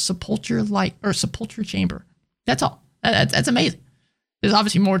smaller, almost sepulchre chamber. That's all. That's amazing. There's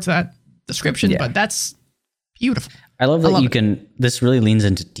obviously more to that description, Yeah. but that's beautiful. I love that love you it. can. This really leans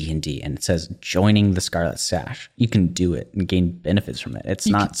into D&D, and it says joining the Scarlet Sash. You can do it and gain benefits from it. It's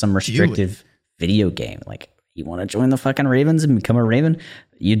not some restrictive video game. Like, you want to join the fucking Ravens and become a Raven?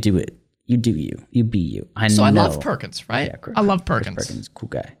 You do it. You do you. You be you. I love Perkins, right? Yeah, I love Chris Perkins. Perkins, cool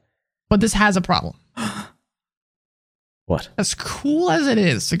guy. But this has a problem. What? As cool as it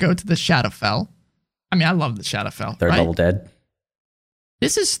is to go to the Shadowfell, I mean, I love the Shadowfell. Third right? level dead.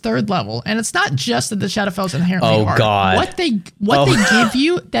 This is third level, and it's not just that the Shadowfell is inherently hard. God. What they give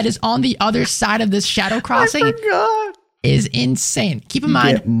you that is on the other side of this Shadow Crossing is insane. Keep in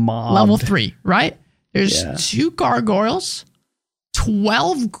mind, level 3, right? There's 2 gargoyles,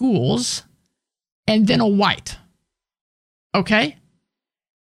 12 ghouls, and then a white. Okay?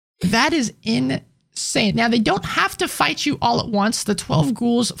 That is insane. Now, they don't have to fight you all at once. The 12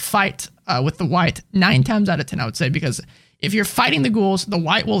 ghouls fight with the white 9 times out of 10, I would say, because if you're fighting the ghouls, the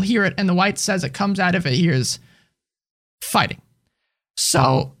white will hear it, and the white says it comes out if it hears fighting.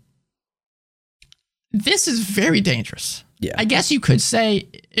 So, this is very dangerous. Yeah. I guess you could say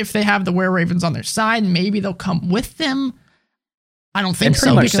if they have the were-ravens on their side, maybe they'll come with them. I don't think It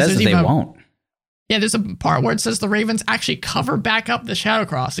pretty so, much because says there's that they even won't. Yeah, there's a part where it says the ravens actually cover back up the Shadow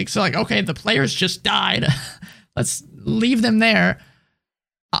Crossing. So, like, okay, the players just died. Let's leave them there.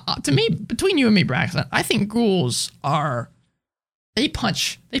 To me, between you and me, Braxton, I think ghouls they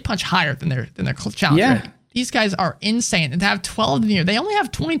punch higher than their challenge. Yeah. rating. These guys are insane. And to have 12 in here, they only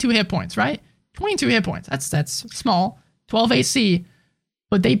have 22 hit points, right? 22 hit points. That's small. 12 AC,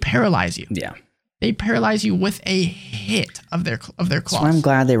 but they paralyze you. Yeah. They paralyze you with a hit of their claws. So I'm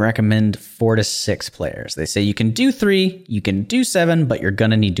glad they recommend 4 to 6 players. They say you can do 3, you can do 7, but you're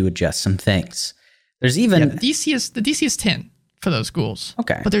gonna need to adjust some things. There's even the DC is 10 for those ghouls.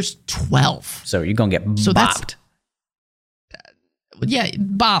 Okay. But there's 12. So you're gonna get So bopped. Yeah,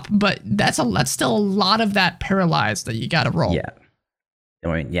 bop, but that's still a lot of that paralyzed that you got to roll. Yeah.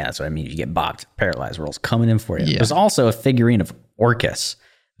 I mean, yeah, that's what I mean. You get bopped, paralyzed rolls coming in for you. Yeah. There's also a figurine of Orcus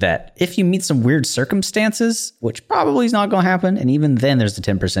that if you meet some weird circumstances, which probably is not going to happen, and even then there's a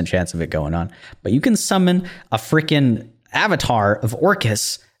 10% chance of it going on, but you can summon a freaking avatar of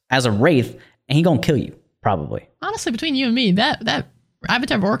Orcus as a wraith, and he going to kill you, probably. Honestly, between you and me, that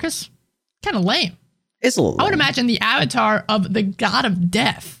avatar of Orcus, kind of lame. It's a little I would lame. imagine the avatar of the god of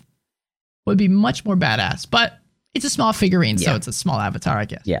death would be much more badass, but it's a small figurine, so it's a small avatar, I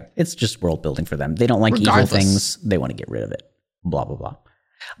guess. Yeah, it's just world building for them. They don't like evil things. They want to get rid of it. Blah, blah, blah.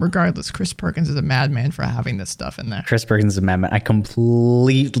 Regardless, Chris Perkins is a madman for having this stuff in there. Chris Perkins' amendment. I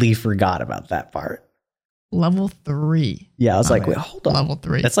completely forgot about that part. Level 3. Yeah, I was like, wait, hold on. Level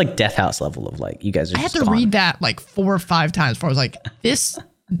 3. That's like Death House level of like, you guys are I had just to read that like 4 or 5 times before I was like, this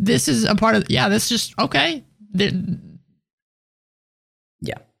is a part of, this is just, okay.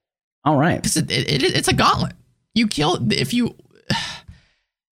 Yeah. All right. It's a gauntlet. You kill,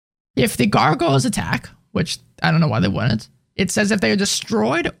 if the gargoyles attack, which I don't know why they wouldn't, it says if they are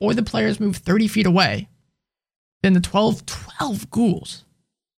destroyed or the players move 30 feet away, then the 12 ghouls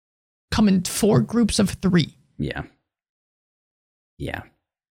come in 4 groups of 3. Yeah. Yeah.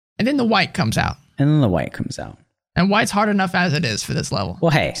 And then the white comes out. And then the white comes out. And white's hard enough as it is for this level.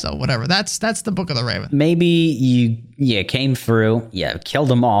 Well, hey. So whatever. That's the Book of the Raven. Maybe you came through, killed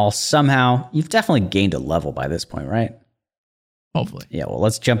them all. Somehow, you've definitely gained a level by this point, right? Hopefully. Yeah, well,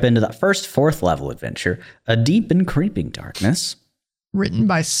 let's jump into the first 4th level adventure, A Deep and Creeping Darkness. Written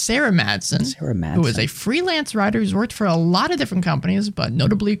by Sarah Madsen, who is a freelance writer who's worked for a lot of different companies, but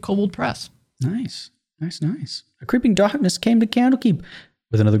notably Kobold Press. Nice. A creeping darkness came to Candlekeep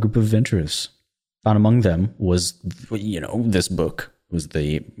with another group of adventurers. Found among them was, this book.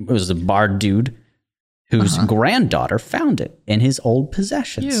 It was a bard dude whose granddaughter found it in his old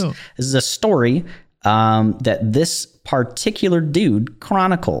possessions. Ew. This is a story that this particular dude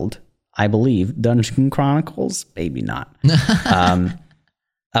chronicled, I believe, Dungeon Chronicles, maybe not,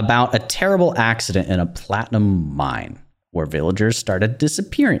 about a terrible accident in a platinum mine where villagers started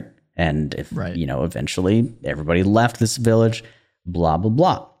disappearing. And eventually everybody left this village, blah, blah,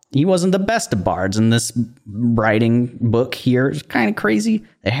 blah. He wasn't the best of bards in this writing book here. It's kind of crazy.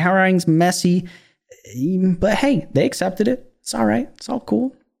 The handwriting's messy, but hey, they accepted it. It's all right. It's all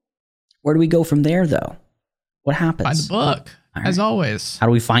cool. Where do we go from there, though? What happens? By the book, as always. How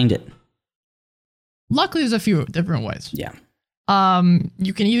do we find it? Luckily, there's a few different ways. Yeah.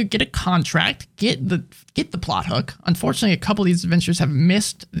 You can either get a contract, get the plot hook. Unfortunately, a couple of these adventures have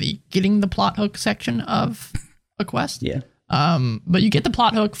missed the getting the plot hook section of a quest. Yeah. But you get the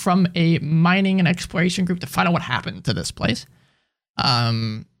plot hook from a mining and exploration group to find out what happened to this place.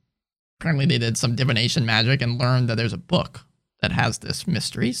 Apparently they did some divination magic and learned that there's a book that has this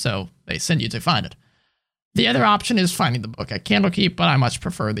mystery, so they send you to find it. The other option is finding the book at Candlekeep, but I much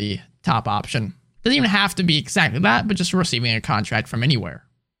prefer the top option. Doesn't even have to be exactly that, but just receiving a contract from anywhere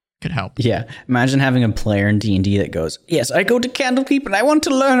could help. Yeah. Imagine having a player in D&D that goes, yes, I go to Candlekeep and I want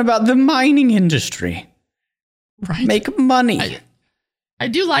to learn about the mining industry. Right. Make money. I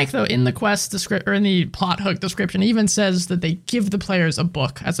do like, though, in the quest description, or in the plot hook description, it even says that they give the players a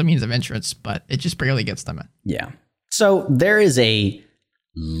book as a means of entrance, but it just barely gets them in. Yeah. So there is a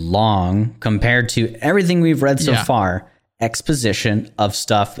long, compared to everything we've read so far, exposition of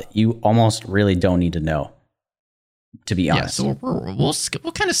stuff that you almost really don't need to know, to be honest. Yeah, so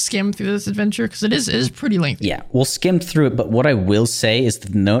we'll kind of skim through this adventure because it is pretty lengthy. Yeah, we'll skim through it, but what I will say is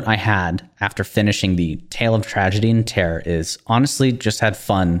the note I had after finishing the Tale of Tragedy and Terror is honestly just had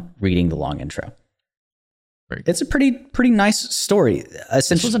fun reading the long intro. It's a pretty nice story. This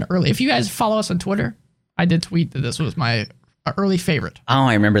was an early. If you guys follow us on Twitter, I did tweet that this was my early favorite. Oh,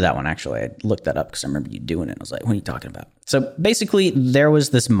 I remember that one, actually. I looked that up because I remember you doing it. I was like, what are you talking about? So basically, there was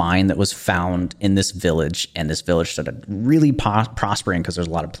this mine that was found in this village, and this village started really prospering because there's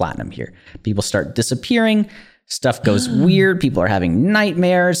a lot of platinum here. People start disappearing, stuff goes weird, people are having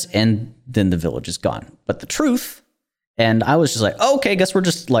nightmares, and then the village is gone. But the truth, and I was just like, oh, okay, I guess we're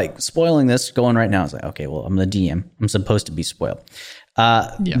just like spoiling this going right now. I was like, okay, well, I'm the DM. I'm supposed to be spoiled.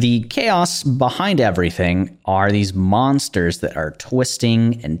 The chaos behind everything are these monsters that are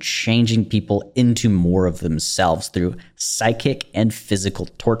twisting and changing people into more of themselves through psychic and physical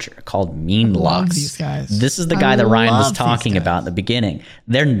torture called mean locks. Love these guys. This is the guy that Ryan was talking about in the beginning.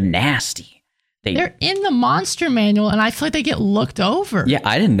 They're nasty. They're in the monster manual, and I feel like they get looked over. Yeah,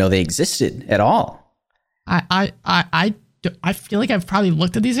 I didn't know they existed at all. I feel like I've probably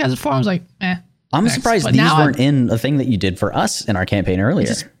looked at these guys before. I was like, I'm surprised these weren't in a thing that you did for us in our campaign earlier. It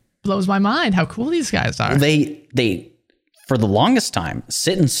just blows my mind how cool these guys are. They for the longest time,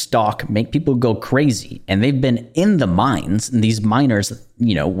 sit and stalk, make people go crazy. And they've been in the mines. And these miners,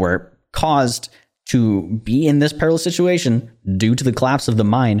 were caused to be in this perilous situation due to the collapse of the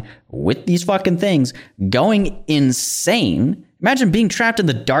mine with these fucking things going insane. Imagine being trapped in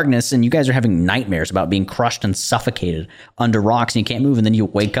the darkness and you guys are having nightmares about being crushed and suffocated under rocks and you can't move, and then you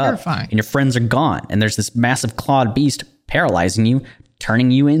wake up and your friends are gone and there's this massive clawed beast paralyzing you,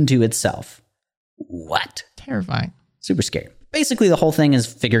 turning you into itself. What? Terrifying. Super scary. Basically, the whole thing is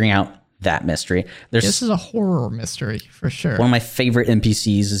figuring out that mystery. This is a horror mystery for sure. One of my favorite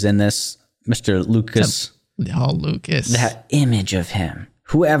NPCs is in this, Mr. Lucas. Lucas. That image of him.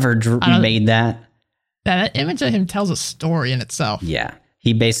 Whoever made that. That image of him tells a story in itself. Yeah.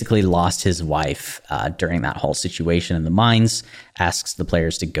 He basically lost his wife during that whole situation in the mines, asks the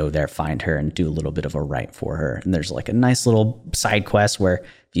players to go there, find her, and do a little bit of a rite for her. And there's like a nice little side quest where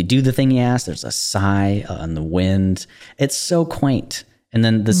if you do the thing he asked, there's a sigh on the wind. It's so quaint. And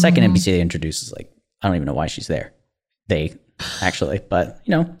then the second NPC they introduce is like, I don't even know why she's there. They actually, but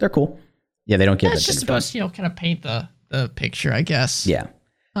they're cool. Yeah, they don't give It's just supposed to, kind of paint the picture, I guess. Yeah.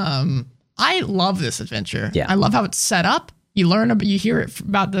 I love this adventure. Yeah. I love how it's set up. You learn about, you hear it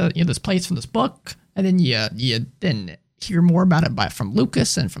about this place from this book, and then you then hear more about it from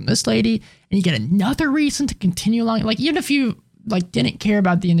Lucas and from this lady, and you get another reason to continue along. Like, even if you didn't care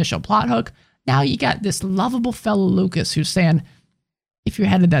about the initial plot hook, now you got this lovable fellow Lucas who's saying, if you're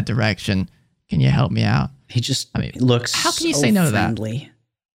headed that direction, can you help me out? He just looks how can you say no friendly. To that?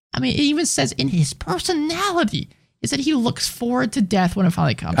 I mean, it even says in his personality is that he looks forward to death when it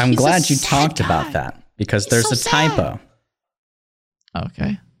finally comes. I'm glad you talked about that because there's a typo.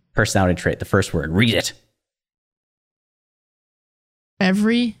 Okay. Personality trait, the first word. Read it.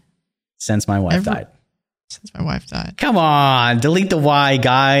 Since my wife died. Since my wife died. Come on, delete the Y,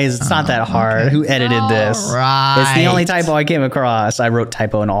 guys. It's not that hard. Okay. Who edited this? Right. It's the only typo I came across. I wrote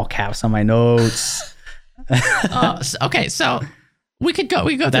typo in all caps on my notes. Okay, so we could go.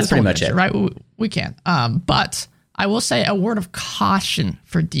 That's pretty much it, right? We can. But I will say a word of caution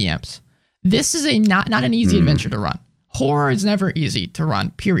for DMs. This is not an easy adventure to run. Horror is never easy to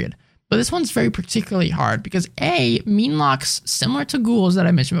run, period. But this one's very particularly hard because mean locks, similar to ghouls that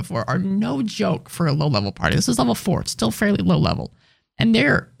I mentioned before, are no joke for a low-level party. This is level 4. It's still fairly low level. And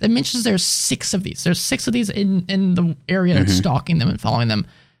it mentions there's 6 of these. There's 6 of these in the area that's stalking them and following them.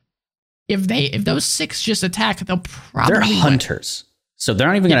 If those 6 just attack, they'll probably They're hunters. So they're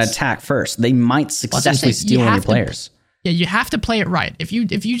not even going to attack first. They might successfully steal one of your players. You have to play it right. If you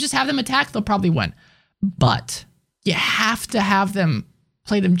just have them attack, they'll probably win. But you have to have them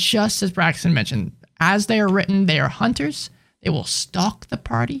play them just as Braxton mentioned. As they are written, they are hunters. They will stalk the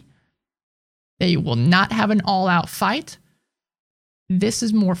party. They will not have an all-out fight. this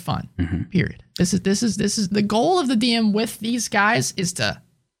is more fun. Period. This is the goal of the DM with these guys is to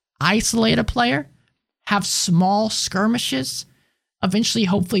isolate a player, have small skirmishes, eventually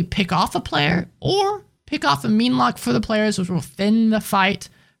hopefully pick off a player or pick off a mean lock for the players, which will thin the fight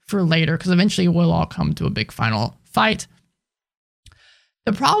for later, because eventually we'll all come to a big final fight.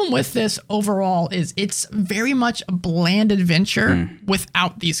 The problem with this overall is it's very much a bland adventure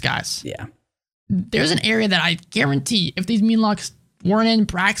without these guys. Yeah. There's an area that I guarantee if these mean locks weren't in,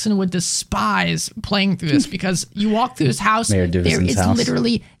 Braxton would despise playing through this, because you walk through his house, there is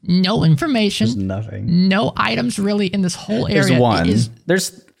literally no information. There's nothing. No items really in this whole area. There's one.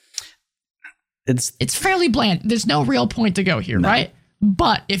 It's fairly bland. There's no real point to go here, right?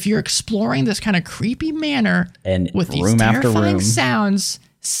 But if you're exploring this kind of creepy manor and with these terrifying sounds,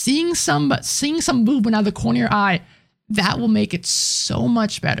 seeing some movement out of the corner of your eye, that will make it so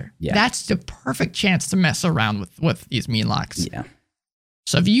much better. Yeah. That's the perfect chance to mess around with these mean locks. Yeah.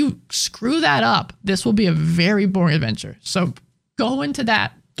 So if you screw that up, this will be a very boring adventure. So go into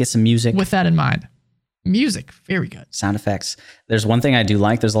that. Get some music. With that in mind. Music, very good. Sound effects. There's one thing I do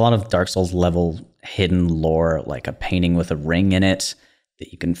like. There's a lot of Dark Souls level hidden lore, like a painting with a ring in it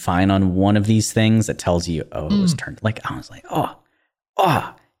that you can find on one of these things that tells you, it was turned. Like, I was like,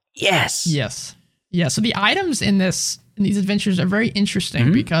 yes. Yes. Yeah. So the items in these adventures are very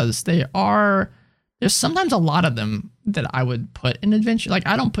interesting because there's sometimes a lot of them that I would put in adventure. Like,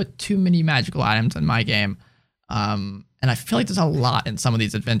 I don't put too many magical items in my game. And I feel like there's a lot in some of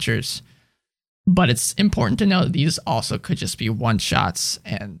these adventures. But it's important to know that these also could just be one shots.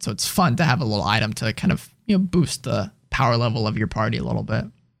 And so it's fun to have a little item to kind of, boost the power level of your party a little bit.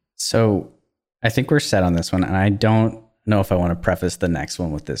 So I think we're set on this one. And I don't know if I want to preface the next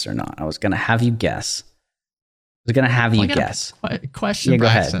one with this or not. I was going to have you guess. Question, yeah, go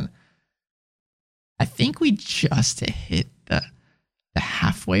Braxton. ahead. I think we just hit the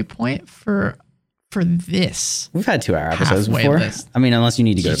halfway point for this. We've had 2-hour episodes before. List. I mean, unless you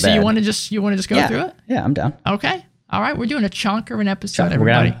need to go to bed. So you want to just go through it? Yeah, I'm down. Okay. All right. We're doing a chunk of an episode,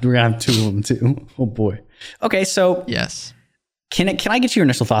 everybody. We're gonna have 2 of them too. Oh boy. Okay, so yes. Can I get your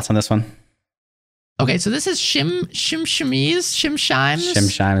initial thoughts on this one? Okay, so this is Shimshime's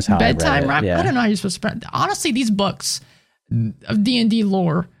how bedtime rhyme. Yeah. I don't know how you're supposed to pronounce. Honestly, these books of D&D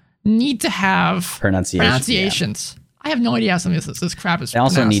lore need to have pronunciations. Yeah. I have no idea how some of this crap is. They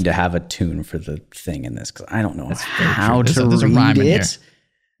also need to have a tune for the thing in this, because I don't know how to read it.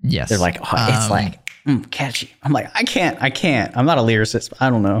 Yes, they're like, it's like catchy. I'm like, I can't. I'm not a lyricist. I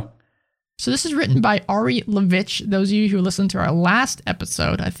don't know. So this is written by Ari Levitch. Those of you who listened to our last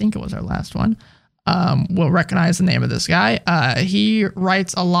episode, I think it was our last one, will recognize the name of this guy. He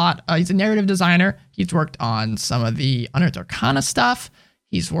writes a lot. He's a narrative designer. He's worked on some of the Unearthed Arcana stuff.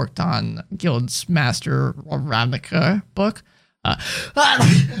 He's worked on Guild's Master Ravnica book.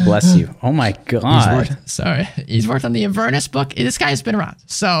 Bless you. Oh my God. He's worked on the Avernus book. This guy's been around.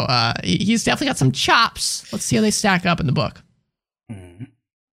 So he's definitely got some chops. Let's see how they stack up in the book.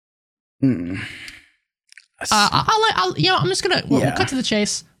 I'm just going to we'll cut to the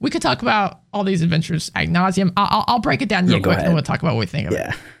chase. We could talk about all these adventures ad nauseum. I'll break it down real quick, and then we'll talk about what we think of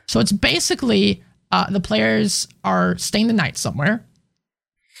it. So it's basically the players are staying the night somewhere.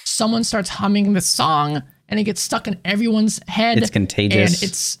 Someone starts humming the song, and it gets stuck in everyone's head. It's contagious.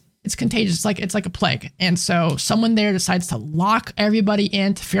 And it's contagious. It's like a plague. And so someone there decides to lock everybody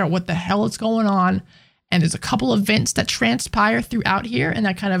in to figure out what the hell is going on. And there's a couple events that transpire throughout here, and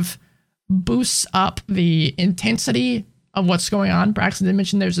that kind of boosts up the intensity of what's going on. Braxton did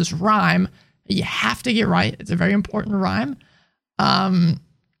mention there's this rhyme that you have to get right. It's a very important rhyme. And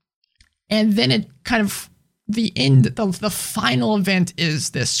then it kind of, the end, the final event is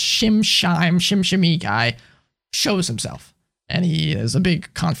this Shimshime guy shows himself, and he is a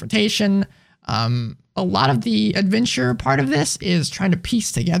big confrontation. A lot of the adventure part of this is trying to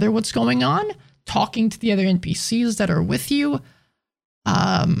piece together what's going on, talking to the other NPCs that are with you.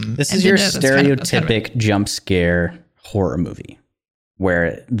 This is your stereotypic jump scare horror movie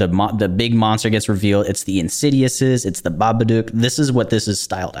where the big monster gets revealed. It's the Insidiouses. It's the Babadook. This is what this is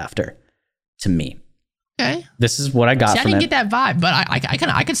styled after to me. Okay. This is what I got from it. I didn't get that vibe, but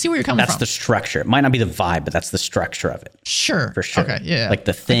I can see where you're coming from. That's the structure. It might not be the vibe, but that's the structure of it. Sure. For sure. Okay, yeah. Like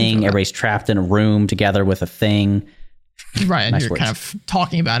the thing, everybody's trapped in a room together with a thing. Right, and you're kind of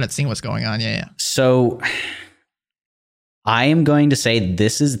talking about it, seeing what's going on. Yeah. So I am going to say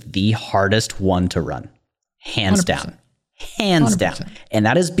this is the hardest one to run. Hands 100%. Down. Hands 100%. Down. And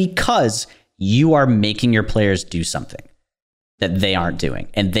that is because you are making your players do something that they aren't doing,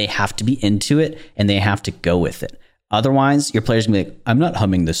 and they have to be into it, and they have to go with it. Otherwise, your players can be like, I'm not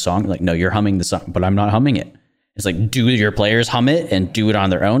humming this song. Like, no, you're humming the song, but I'm not humming it. It's like, do your players hum it and do it on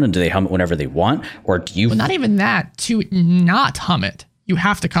their own, and do they hum it whenever they want, or do you? Well, not even that. To not hum it, you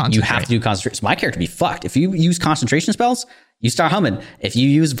have to concentrate. You have to do concentration. So my character be fucked. If you use concentration spells, you start humming. If you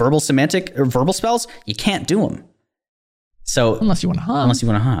use verbal semantic or verbal spells, you can't do them. So unless you want to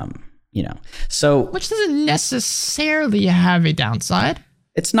hum, So which doesn't necessarily have a downside.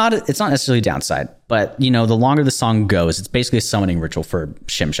 It's not necessarily a downside, but the longer the song goes, it's basically a summoning ritual for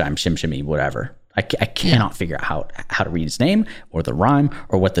Shim Shimmy, whatever. I cannot figure out how to read his name or the rhyme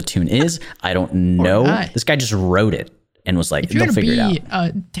or what the tune is. I don't know. This guy just wrote it and was like, they'll figure it out. If you're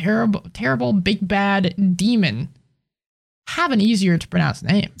going to be a terrible, big bad demon, have an easier to pronounce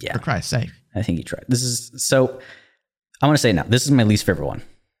name, for Christ's sake. I think he tried. I want to say now, this is my least favorite one.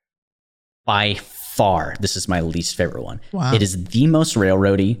 By far, this is my least favorite one. Wow. It is the most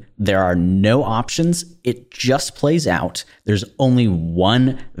railroady. There are no options. It just plays out. There's only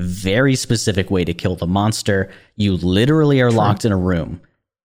one very specific way to kill the monster. You literally are locked in a room,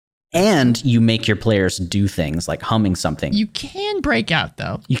 and you make your players do things like humming something. You can break out,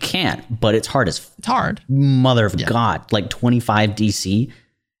 though. You can, but it's hard as it's hard. Mother of God, like 25 DC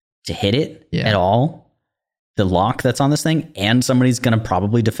to hit it at all. The lock that's on this thing, and somebody's going to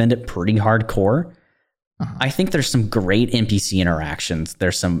probably defend it pretty hardcore. I think there's some great NPC interactions.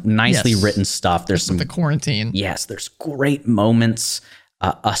 There's some nicely written stuff. There's some the quarantine. Yes, there's great moments.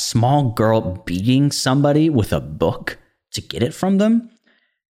 A small girl beating somebody with a book to get it from them.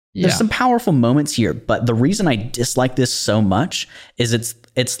 There's some powerful moments here, but the reason I dislike this so much is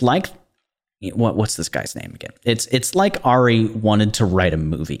it's like what's this guy's name again? It's like Ari wanted to write a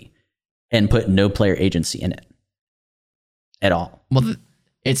movie and put no player agency in it at all. Well,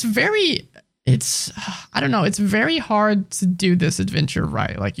 it's I don't know. It's very hard to do this adventure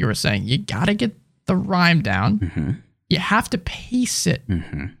right. Like you were saying, you got to get the rhyme down. Mm-hmm. You have to pace it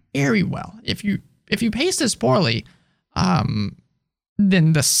very well. If you pace this poorly,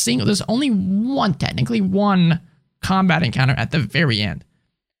 then there's only technically one combat encounter at the very end.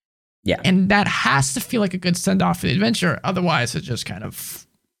 Yeah. And that has to feel like a good send off for the adventure. Otherwise, it's just kind of,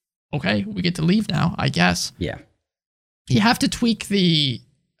 okay, we get to leave now, I guess. Yeah. You have to tweak the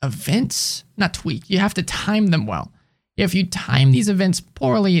events, you have to time them well. If you time these events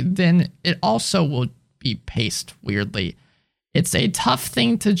poorly, then it also will be paced weirdly. It's a tough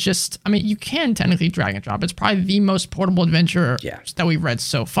thing to you can technically drag and drop. It's probably the most portable adventure that we've read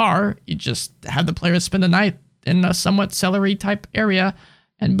so far. You just have the players spend the night in a somewhat celery type area,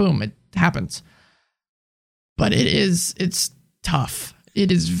 and boom, it happens. But it's tough.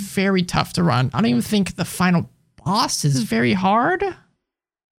 It is very tough to run. I don't even think the final boss is very hard.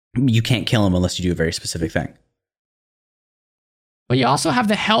 You can't kill him unless you do a very specific thing. But you also have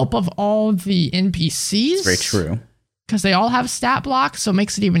the help of all the NPCs. It's very true. Because they all have stat blocks, so it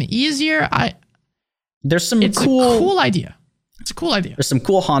makes it even easier. It's a cool idea. It's a cool idea. There's some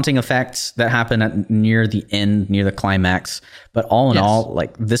cool haunting effects that happen near the end, near the climax. But all in all,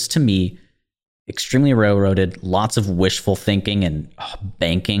 like this to me, extremely railroaded, lots of wishful thinking and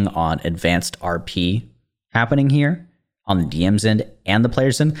banking on advanced RP happening here on the DM's end and the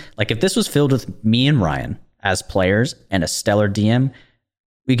player's end. Like if this was filled with me and Ryan as players and a stellar DM,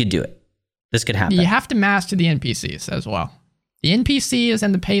 we could do it. This could happen. You have to master the NPCs as well. The NPCs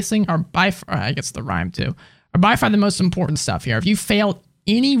and the pacing are I guess the rhyme too, are by far the most important stuff here. If you fail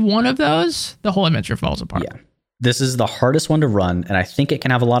any one of those, the whole adventure falls apart. Yeah. This is the hardest one to run, and I think it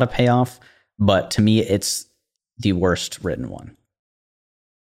can have a lot of payoff, but to me, it's the worst written one.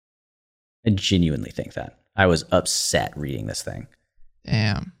 I genuinely think that. I was upset reading this thing.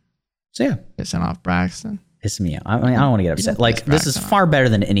 Damn. So yeah. Pissing off Braxton. Piss me off. I mean, I don't want to get upset. Like, this is far better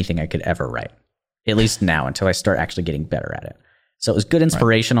than anything I could ever write. At least now, until I start actually getting better at it. So it was good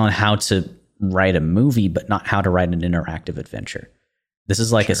inspiration on how to write a movie, but not how to write an interactive adventure. This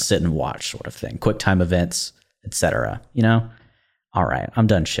is like a sit and watch sort of thing. Quick time events, etc. All right, I'm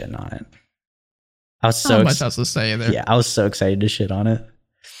done shitting on it. I was so much else to say there. Yeah, I was so excited to shit on it.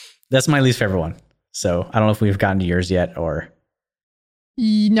 That's my least favorite one. So I don't know if we've gotten to yours yet or.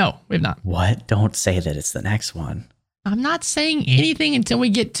 No, we've not. What? Don't say that it's the next one. I'm not saying anything until we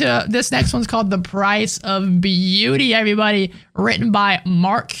get to this next one's called The Price of Beauty, everybody. Written by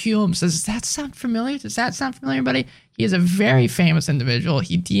Mark Humes. Does that sound familiar? Everybody? He is a very famous individual.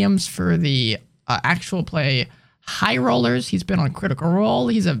 He DMs for the actual play High Rollers. He's been on Critical Role.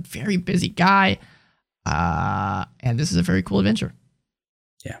 He's a very busy guy. And this is a very cool adventure.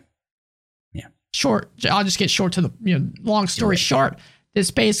 Yeah. Short. I'll just get short to the long story short. This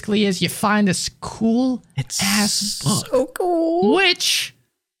basically is you find this cool ass book. So cool. Which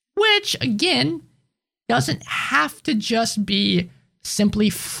again doesn't have to just be simply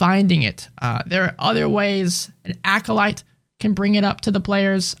finding it. There are other ways. An acolyte can bring it up to the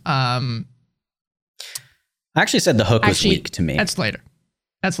players. I actually said the hook was weak to me. That's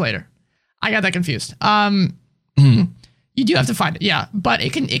later. I got that confused. You do have to find it, yeah, but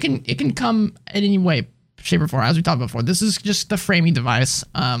it can come in any way, shape, or form. As we talked before, this is just the framing device.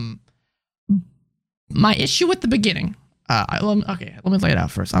 My issue with the beginning. Let me lay it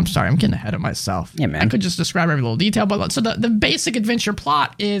out first. I'm sorry, I'm getting ahead of myself. Yeah, man. I could just describe every little detail, but so the basic adventure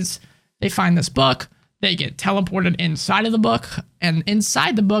plot is they find this book, they get teleported inside of the book, and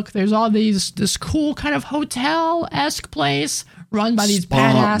inside the book, there's all this cool kind of hotel-esque place run by these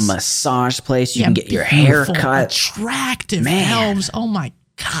badass massage place. You can get your hair cut. Attractive elves. Oh my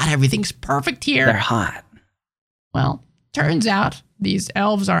god, everything's perfect here. They're hot. Well, turns out these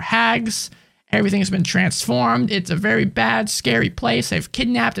elves are hags. Everything's been transformed. It's a very bad, scary place. They've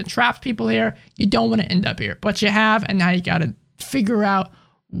kidnapped and trapped people here. You don't want to end up here, but you have, and now you got to figure out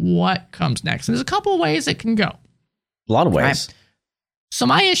what comes next. And there's a couple of ways it can go. A lot of ways. Right? So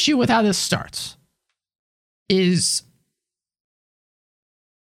my issue with how this starts is,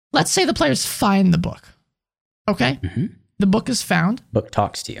 let's say the players find the book. Okay? Mm-hmm. The book is found. Book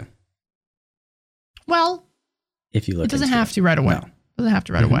talks to you. Well, if you look, it doesn't have to right away. No. Doesn't have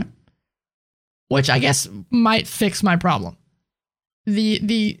to right away. Which I guess might fix my problem.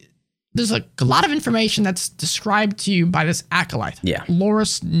 There's a lot of information that's described to you by this acolyte,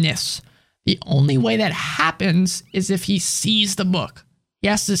 Loris Nis. The only way that happens is if he sees the book. He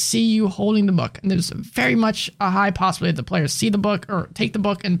has to see you holding the book, and there's very much a high possibility that the players see the book or take the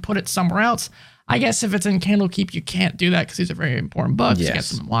book and put it somewhere else. I guess if it's in Candlekeep, you can't do that because these are very important books. Yes. You get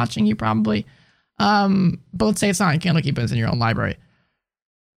someone watching you probably. But let's say it's not in Candlekeep, it's in your own library.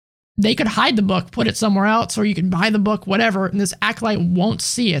 They could hide the book, put it somewhere else, or you can buy the book, whatever, and this acolyte won't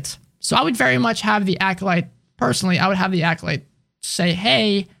see it. So I would very much have the acolyte, personally, I would have the acolyte say,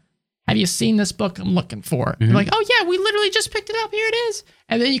 hey, have you seen this book I'm looking for? Mm-hmm. You're like, oh yeah, we literally just picked it up, here it is.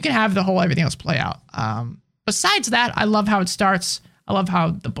 And then you can have the whole everything else play out. Besides that, I love how it starts. I love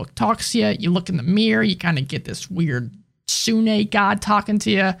how the book talks to you. You look in the mirror, you kind of get this weird Sune god talking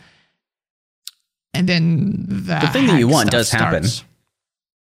to you. And then the thing that you want does happen.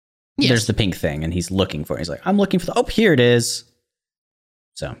 Yes. There's the pink thing, and he's looking for it. He's like, I'm looking for here it is.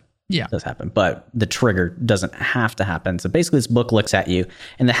 So, yeah, it does happen. But the trigger doesn't have to happen. So basically, this book looks at you,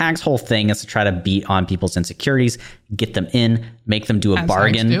 and the hag's whole thing is to try to beat on people's insecurities, get them in, make them do a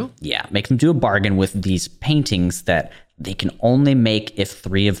bargain. Yeah, make them do a bargain with these paintings that they can only make if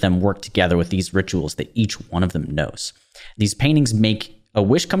 3 of them work together with these rituals that each one of them knows. These paintings make a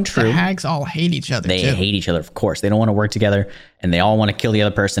wish come true. The hags all hate each other. They hate each other, of course. They don't want to work together, and they all want to kill the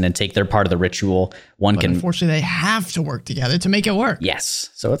other person and take their part of the ritual. Unfortunately, they have to work together to make it work. Yes,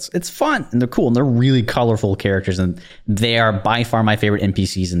 so it's fun, and they're cool, and they're really colorful characters, and they are by far my favorite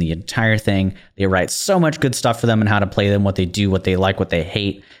NPCs in the entire thing. They write so much good stuff for them and how to play them, what they do, what they like, what they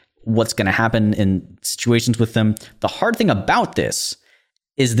hate, what's going to happen in situations with them. The hard thing about this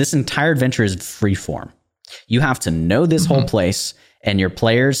is this entire adventure is free form. You have to know this whole place. And your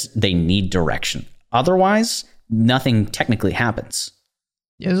players, they need direction. Otherwise, nothing technically happens.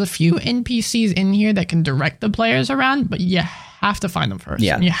 There's a few NPCs in here that can direct the players around, but you have to find them first.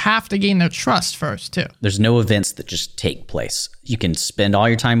 Yeah. And you have to gain their trust first, too. There's no events that just take place. You can spend all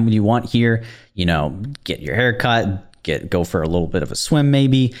your time you want here, get your hair cut, go for a little bit of a swim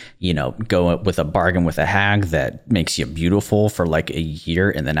maybe, go with a bargain with a hag that makes you beautiful for like a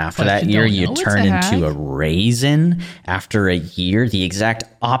year, and then after that year you turn into a raisin. After a year, the exact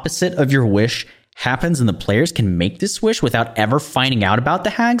opposite of your wish happens, and the players can make this wish without ever finding out about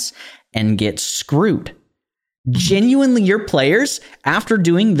the hags and get screwed. Genuinely, your players, after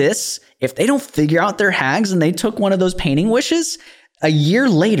doing this, if they don't figure out their hags and they took one of those painting wishes, a year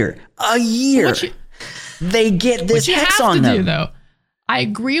later, they get this hex on them. Though, I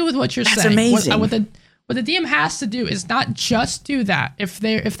agree with what you're saying. That's amazing. What the DM has to do is not just do that. If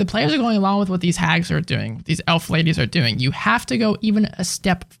the players are going along with what these hags are doing, these elf ladies are doing, you have to go even a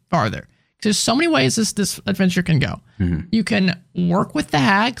step farther. There's so many ways this adventure can go. Mm-hmm. You can work with the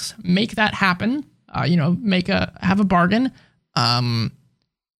hags, make that happen. Have a bargain.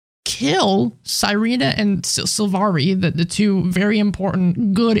 Kill Cyrena and Silvari, the 2 very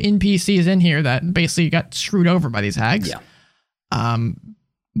important good NPCs in here that basically got screwed over by these hags. Yeah.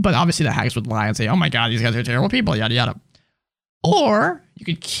 But obviously the hags would lie and say, oh my god, these guys are terrible people, yada yada. Or you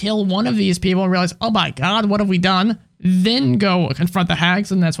could kill one of these people and realize, oh my god, what have we done? Then go confront the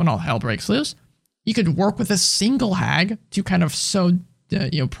hags, and that's when all hell breaks loose. You could work with a single hag to kind of sow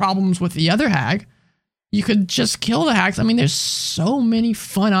problems with the other hag. You could just kill the hags. I mean, there's so many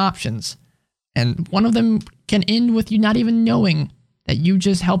fun options. And one of them can end with you not even knowing that you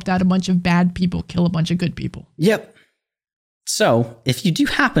just helped out a bunch of bad people kill a bunch of good people. Yep. So if you do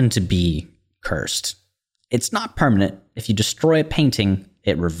happen to be cursed, it's not permanent. If you destroy a painting,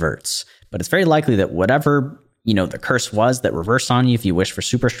 it reverts. But it's very likely that whatever, the curse was that reversed on you, if you wish for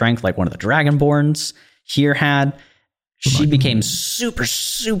super strength, like one of the Dragonborns here had, she became super,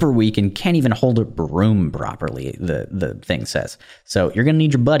 super weak and can't even hold a broom properly, the thing says. So you're going to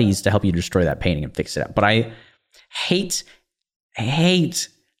need your buddies to help you destroy that painting and fix it up. But I hate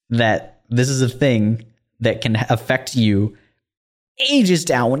that this is a thing that can affect you ages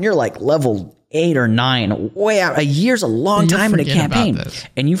down when you're like level 8 or 9, way out. A year's a long time in a campaign.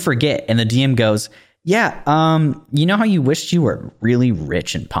 And you forget. And the DM goes, yeah, you know how you wished you were really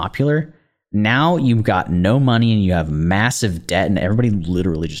rich and popular? Now you've got no money and you have massive debt and everybody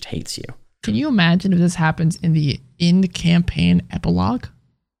literally just hates you. Can you imagine if this happens in the campaign epilogue?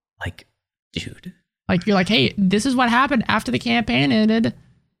 Like, dude. Like, you're like, hey, this is what happened after the campaign ended.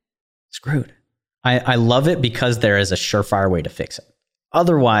 Screwed. I love it because there is a surefire way to fix it.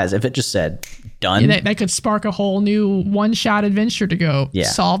 Otherwise, if it just said done. Yeah, that could spark a whole new one-shot adventure to go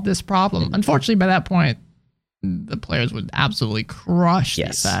solve this problem. Unfortunately, by that point, the players would absolutely crush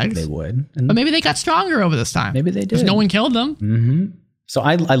these bags. They would. But maybe they got stronger over this time. Maybe they did. Because no one killed them. Mm-hmm. So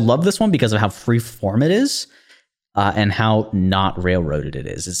I love this one because of how free form it is and how not railroaded it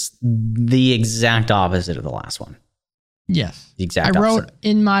is. It's the exact opposite of the last one. Yes. The exact I wrote opposite.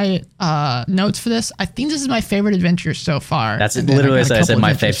 in my notes for this, I think this is my favorite adventure so far. That's literally as I said,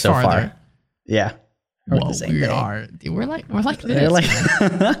 my fave so far. Yeah. Whoa, we're like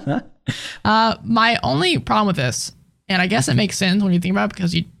this. My only problem with this, and I guess it makes sense when you think about it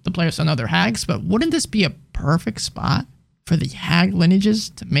because the players don't know they're hags, but wouldn't this be a perfect spot for the hag lineages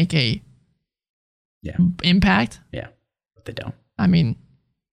to make a impact? Yeah, but they don't. I mean,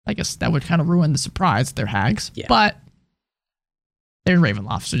 I guess that would kind of ruin the surprise that they're hags, but they're in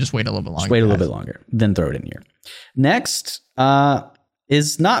Ravenloft, so just wait a little bit longer. Just wait a little bit longer, then throw it in here. Next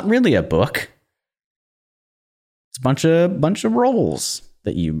is not really a book. It's a bunch of rolls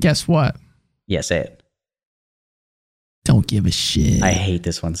that you... Guess what? Yeah, say it. Don't give a shit. I hate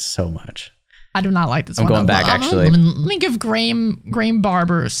this one so much. I do not like this one. I'm going back, actually. Let me give Graham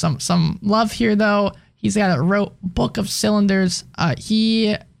Barber some love here, though. He's got a book of cylinders.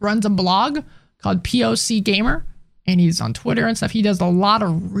 He runs a blog called POC Gamer, and he's on Twitter and stuff. He does a lot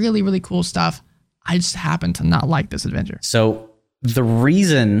of really, really cool stuff. I just happen to not like this adventure. So the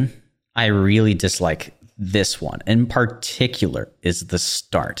reason I really dislike this one in particular is the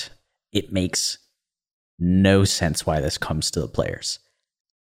start. It makes no sense why this comes to the players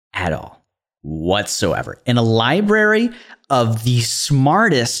at all whatsoever. In a library of the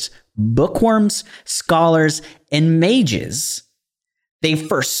smartest bookworms, scholars, and mages, they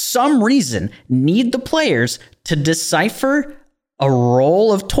for some reason need the players to decipher a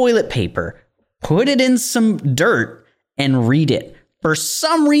roll of toilet paper, put it in some dirt, and read it. For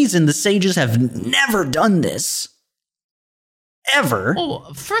some reason, the sages have never done this. Ever.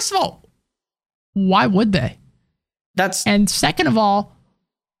 Well, first of all, why would they? And second of all,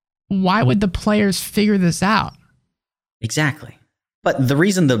 why would the players figure this out? Exactly. But the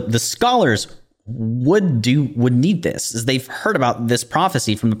reason the scholars would need this is they've heard about this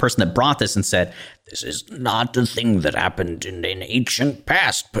prophecy from the person that brought this and said, this is not a thing that happened in an ancient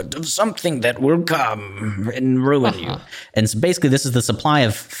past, but of something that will come and ruin you. And so basically this is the supply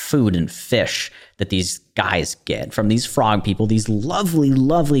of food and fish that these guys get from these frog people. These lovely,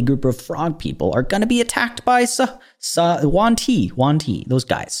 lovely group of frog people are going to be attacked by Yuan Ti, those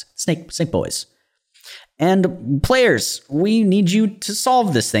guys, snake boys. And players, we need you to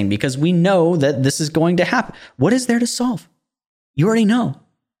solve this thing because we know that this is going to happen. What is there to solve? You already know.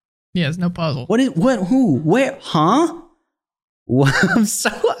 Yeah, it's no puzzle. Who, where, huh?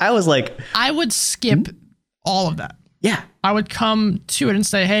 So I was like... I would skip all of that. Yeah. I would come to it and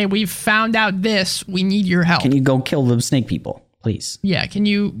say, hey, we've found out this. We need your help. Can you go kill the snake people, please? Yeah, can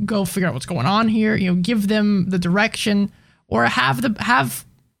you go figure out what's going on here? Give them the direction or have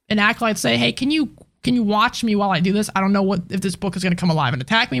an acolyte say, hey, can you watch me while I do this? I don't know if this book is going to come alive and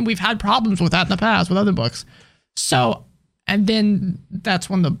attack me. We've had problems with that in the past with other books. So, and then that's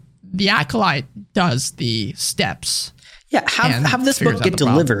when the acolyte does the steps. Yeah, have this book get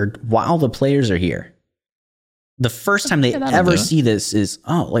delivered while the players are here. The first time they ever see this is,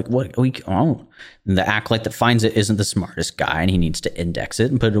 the acolyte that finds it isn't the smartest guy and he needs to index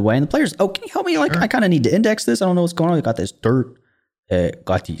it and put it away. And the players, can you help me? I kind of need to index this. I don't know what's going on. I got this dirt,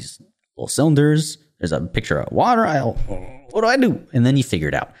 got these little cylinders. There's a picture of water. What do I do? And then you figure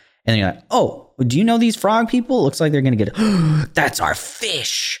it out. And then you're like, oh, do you know these frog people? Looks like they're going to get, that's our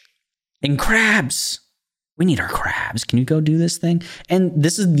fish and crabs. We need our crabs. Can you go do this thing? And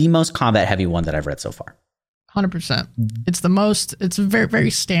this is the most combat heavy one that I've read so far. 100%. It's a very,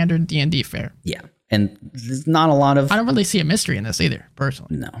 very standard D&D fare. Yeah. And there's not a lot of... I don't really see a mystery in this either,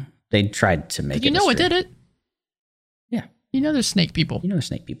 personally. No. They tried to make it You know what did it? Yeah. You know there's snake people. You know there's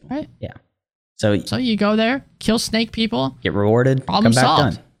snake people. Right? Yeah. So you go there, kill snake people. Get rewarded, problem come back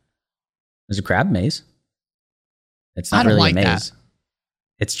solved. done. There's a crab maze. It's I not don't really like a maze. that.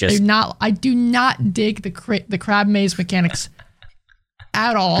 It's just... I do not dig the crab maze mechanics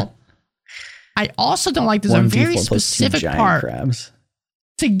at all. I also don't like there's a very specific part crabs.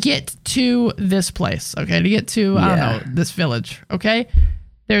 to get to this place, okay? To get to, I don't know, this village, okay?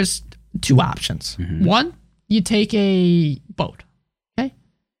 There's two options. Mm-hmm. One, you take a boat, okay?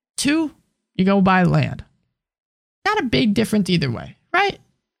 Two, you go by land. Not a big difference either way, right?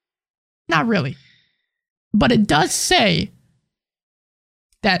 Not really. But it does say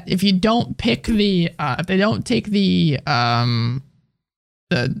that if you don't pick if they don't take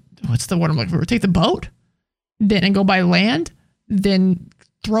what's the word I'm looking for? Take the boat, then and go by land, then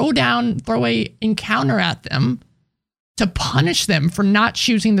throw a encounter at them to punish them for not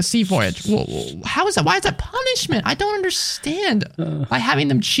choosing the sea voyage. Well, how is that? Why is that punishment? I don't understand. By having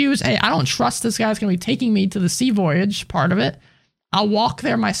them choose, hey, I don't trust this guy's going to be taking me to the sea voyage part of it. I'll walk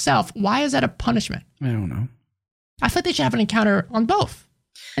there myself. Why is that a punishment? I don't know. I thought they should have an encounter on both.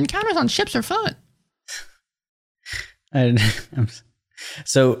 Encounters on ships are fun.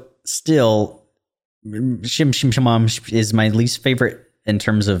 So still, Shim Shim Shamam is my least favorite in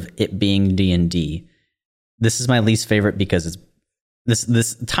terms of it being D&D. This is my least favorite because it's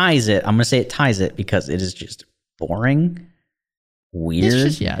this ties it. I'm gonna say it ties it because it is just boring,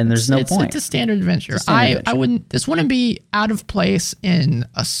 weird, and there's no point. It's a standard adventure. I wouldn't. This wouldn't be out of place in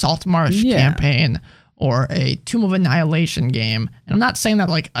a Salt Marsh campaign or a Tomb of Annihilation game. And I'm not saying that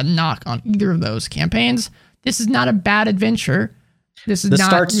like a knock on either of those campaigns. This is not a bad adventure. The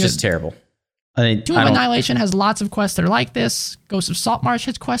start's just terrible. Tomb of Annihilation has lots of quests that are like this. Ghost of Saltmarsh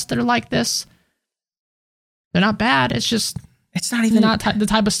has quests that are like this. They're not bad. It's just it's not even the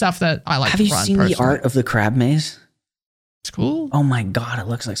type of stuff that I like to run. Have you seen the art of the crab maze? It's cool. Oh my god, it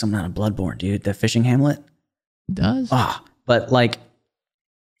looks like something out of Bloodborne, dude. The fishing hamlet. It does. But like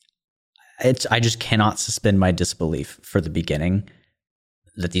I just cannot suspend my disbelief for the beginning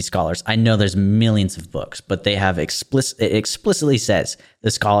that these scholars, I know there's millions of books, but they have it explicitly says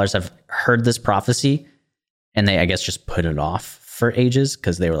the scholars have heard this prophecy and they, I guess, just put it off for ages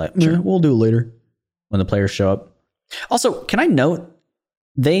because they were like, we'll do it later when the players show up. Also, can I note,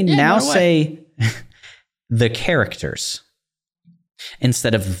 they now say the characters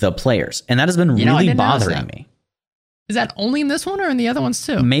instead of the players. And that has been really bothering me. Is that only in this one or in the other ones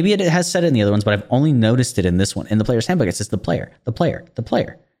too? Maybe it has said it in the other ones, but I've only noticed it in this one. In the player's handbook, it says the player.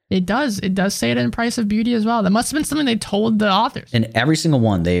 It does. It does say it in Price of Beauty as well. That must have been something they told the authors. In every single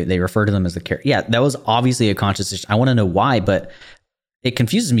one, they refer to them as the character. Yeah, that was obviously a conscious decision. I want to know why, but it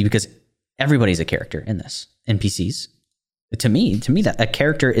confuses me because everybody's a character in this. NPCs. To me, that a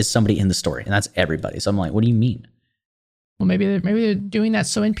character is somebody in the story, and that's everybody. So I'm like, what do you mean? Well, maybe they're doing that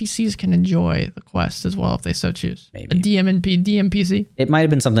so NPCs can enjoy the quest as well if they so choose. Maybe. A DMPC. It might have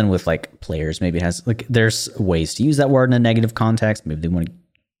been something with like players. Maybe it has like there's ways to use that word in a negative context. Maybe they want to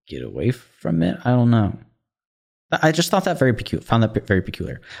get away from it. I don't know. I just thought that very peculiar. Found that very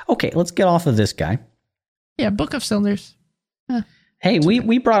peculiar. Okay, let's get off of this guy. Yeah, Book of Cylinders. Hey,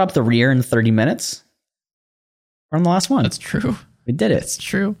 we brought up the rear in 30 minutes. We're on the last one. That's true. We did it. It's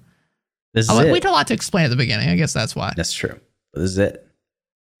true. This is it. We had a lot to explain at the beginning. I guess that's why. That's true. But this is it.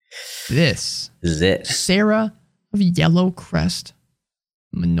 This is it. Sarah of Yellowcrest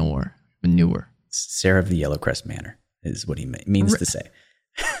Manure. Sarah of the Yellowcrest Manor is what he means to say.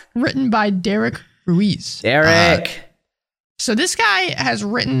 Written by Derek Ruiz. Derek. So this guy has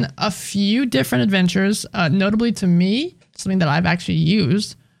written a few different adventures, notably to me, something that I've actually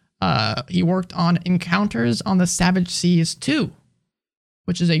used. He worked on Encounters on the Savage Seas 2,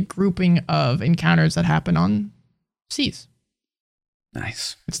 which is a grouping of encounters that happen on seas.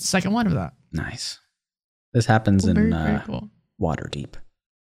 Nice. It's the second one of that. Nice. This happens in very cool. Waterdeep.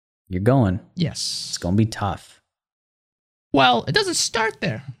 You're going. Yes. It's going to be tough. Well, it doesn't start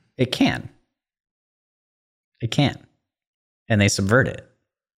there. It can. And they subvert it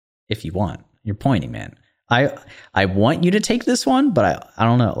if you want. You're pointing, man. I want you to take this one, but I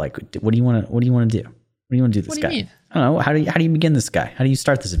don't know. Like, what do you want to do? What do you want to do this guy? What do you mean? I don't know. How do you begin this guy? How do you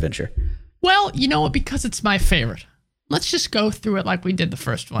start this adventure? Well, you know what? Because it's my favorite. Let's just go through it like we did the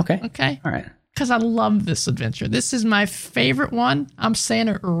first one. Okay. All right. Because I love this adventure. This is my favorite one. I'm saying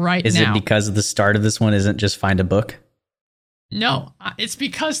it right now. Is it because the start of this one isn't just find a book? No, it's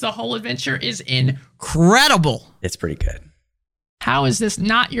because the whole adventure is incredible. It's pretty good. How is this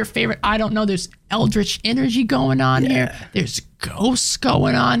not your favorite? I don't know. There's eldritch energy going on here. There's ghosts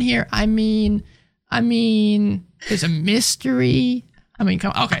going on here. I mean, there's a mystery. I mean,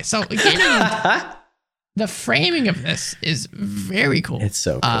 come on. Okay, so the framing of this is very cool. It's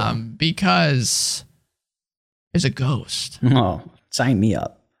so cool. Because there's a ghost. Oh, sign me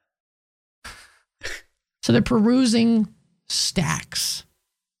up. So they're perusing stacks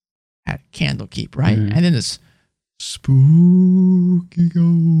at Candlekeep, right? Mm-hmm. And then this spooky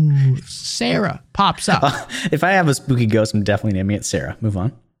ghost, Sarah, pops up. If I have a spooky ghost, I'm definitely naming it Sarah. Move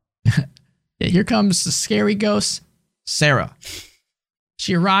on. Yeah, here comes the scary ghost, Sarah.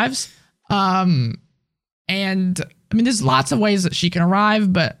 She arrives. And I mean, there's lots of ways that she can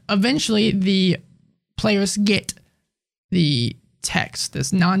arrive, but eventually the players get the text,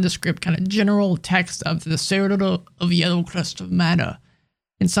 this nondescript kind of general text of the Citadel of Yellowcrest Manor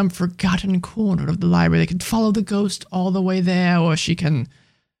in some forgotten corner of the library. They can follow the ghost all the way there, or she can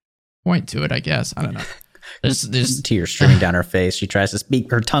point to it, I guess. I don't know. There's tears streaming down her face. She tries to speak.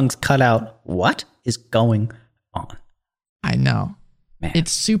 Her tongue's cut out. What is going on? I know. Man.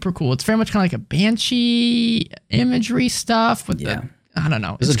 It's super cool. It's very much kind of like a banshee imagery stuff with I don't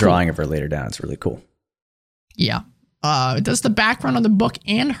know. There's a drawing of her later down. It's really cool. Yeah. It does the background on the book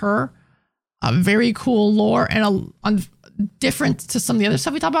and her. Very cool lore and different to some of the other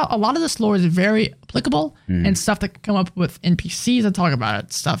stuff we talk about. A lot of this lore is very applicable and stuff that can come up with NPCs that talk about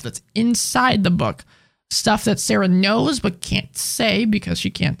it. Stuff that's inside the book. Stuff that Sarah knows but can't say because she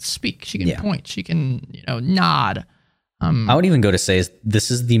can't speak. She can point. She can, nod. I would even go to say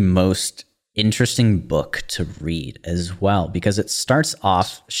this is the most interesting book to read as well, because it starts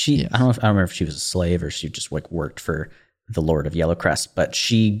off, I don't remember if she was a slave or she just worked for the Lord of Yellowcrest, but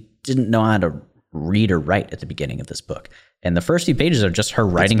she didn't know how to read or write at the beginning of this book. And the first few pages are just her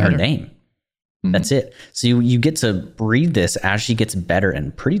writing her name. Mm-hmm. That's it. So you get to read this as she gets better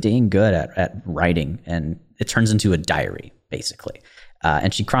and pretty dang good at writing, and it turns into a diary, basically.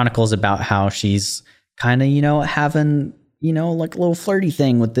 And she chronicles about how she's kind of, having, like a little flirty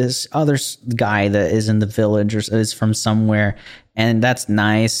thing with this other guy that is in the village or is from somewhere. And that's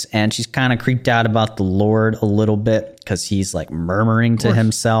nice. And she's kind of creeped out about the Lord a little bit because he's like murmuring to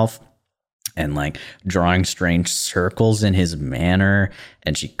himself and like drawing strange circles in his manner.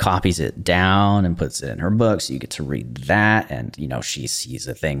 And she copies it down and puts it in her book. So you get to read that. And, she sees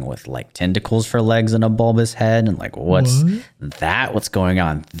a thing with like tentacles for legs and a bulbous head. And like, what's that? What's going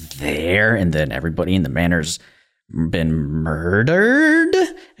on there? And then everybody in the manor's been murdered.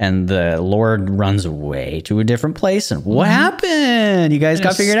 And the Lord runs away to a different place. And what happened? You guys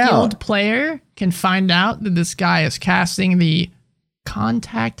got figured out. A skilled player can find out that this guy is casting the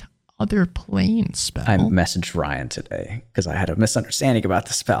Contact Other Plane spell. I messaged Ryan today because I had a misunderstanding about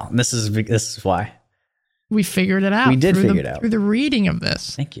the spell. And this is why. We figured it out. We did figure it out. Through the reading of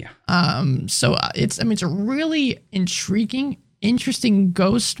this. Thank you. So it's a really intriguing, interesting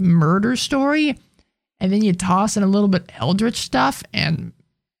ghost murder story. And then you toss in a little bit eldritch stuff and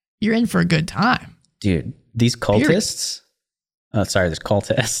you're in for a good time. Dude, these cultists. There's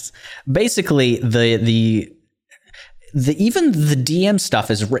cultists. Basically, the even the DM stuff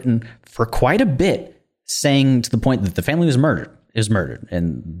is written for quite a bit, saying to the point that the family was murdered.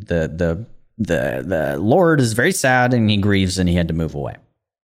 And the Lord is very sad and he grieves and he had to move away.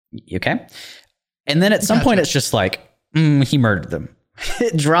 Okay? And then at some point it's just like, he murdered them.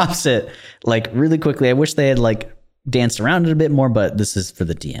 It drops it like really quickly. I wish they had like danced around it a bit more, but this is for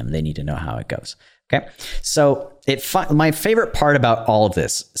the DM. They need to know how it goes. Okay. So my favorite part about all of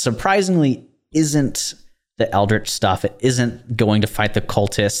this, surprisingly, isn't the eldritch stuff. It isn't going to fight the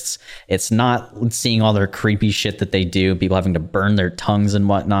cultists. It's not seeing all their creepy shit that they do, people having to burn their tongues and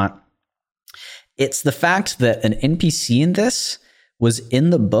whatnot. It's the fact that an NPC in this was in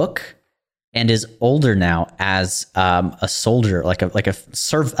the book and is older now as a soldier, like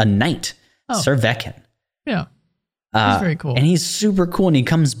a knight, Servekin. Yeah, he's very cool, and he's super cool. And he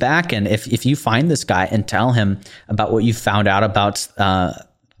comes back, and if you find this guy and tell him about what you found out about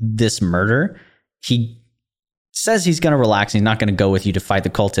this murder, he says he's going to relax. And he's not going to go with you to fight the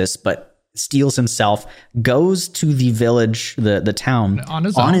cultists, but steals himself, goes to the village, the town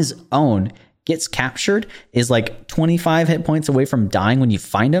on his own. Gets captured, is like 25 hit points away from dying when you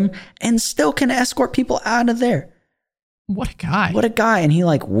find him, and still can escort people out of there. What a guy. What a guy. And he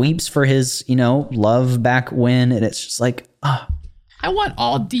like weeps for his, love back when, and it's just like, I want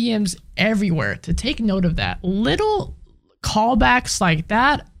all DMs everywhere to take note of that. Little callbacks like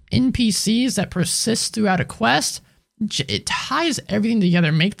that, NPCs that persist throughout a quest, it ties everything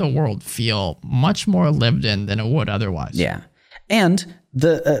together, make the world feel much more lived in than it would otherwise. Yeah. And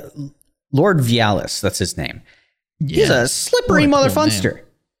the Lord Vialis, that's his name. He's a slippery What a cool motherfunster. name.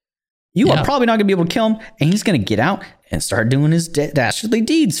 You are probably not going to be able to kill him, and he's going to get out and start doing his dastardly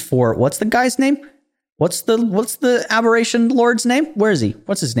deeds for, what's the guy's name? What's the aberration lord's name? Where is he?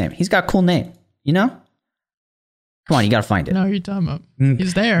 What's his name? He's got a cool name, you know? Come on, you got to find it. No, you're talking about.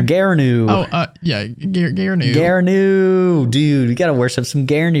 He's there. Garnu. Oh, yeah, Garnu. Garnu. Dude, we got to worship some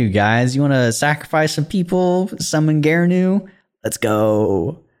Garnu, guys. You want to sacrifice some people, summon Garnu? Let's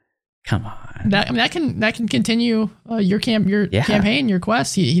go. Come on. That can continue your campaign, your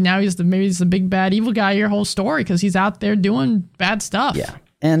quest. He's the big bad evil guy. Your whole story because he's out there doing bad stuff. Yeah,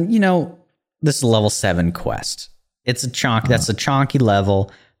 and this is a level 7 quest. It's a chonk. That's a chonky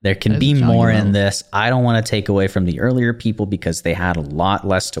level. There can be more in this. I don't want to take away from the earlier people because they had a lot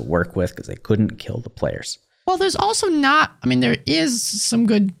less to work with because they couldn't kill the players. Well, there's also not. I mean, there is some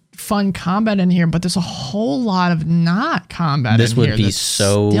good, fun combat in here, but there's a whole lot of not combat. This in would here be that's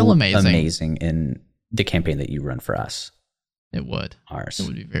so still amazing in the campaign that you run for us. It would. Ours. It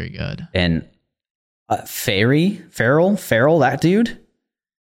would be very good. And Feral, that dude,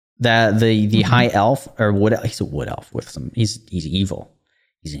 that the high elf or wood. He's a wood elf with some. He's evil.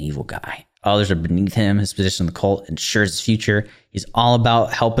 He's an evil guy. Others are beneath him. His position in the cult ensures his future. He's all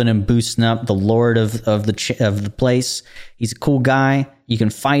about helping him boosting up the lord of the place. He's a cool guy. You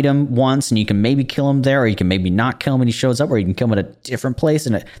can fight him once, and you can maybe kill him there, or you can maybe not kill him when he shows up, or you can kill him at a different place.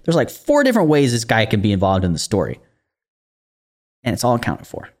 And there's like 4 different ways this guy can be involved in the story, and it's all accounted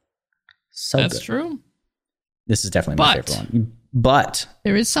for. So that's good. true. This is definitely my favorite one. But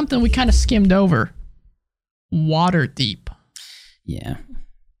there is something we kind of skimmed over. Waterdeep. Yeah.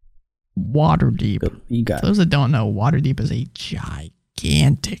 Waterdeep. You got For those that don't know, Waterdeep is a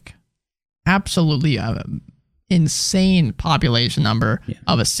gigantic, absolutely insane population number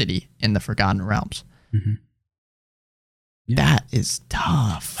of a city in the Forgotten Realms. Mm-hmm. Yeah. That is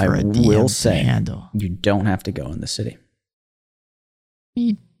tough for a DM to handle. You don't have to go in the city.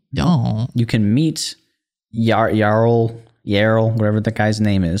 You don't. You can meet Jarl, whatever the guy's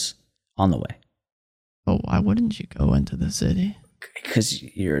name is, on the way. But why wouldn't you go into the city? Because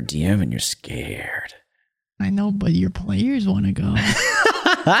you're a DM and you're scared. I know, but your players want to go.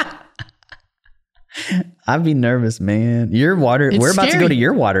 I'd be nervous, man. We're about to go to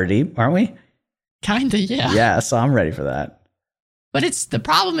your Waterdeep, aren't we? Kinda, yeah. Yeah, so I'm ready for that. But the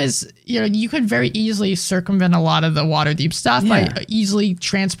problem is, you could very easily circumvent a lot of the Waterdeep stuff by easily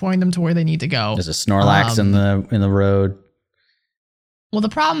transporting them to where they need to go. There's a Snorlax in the road. Well, the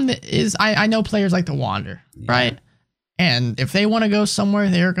problem is I know players like to wander, right? And if they want to go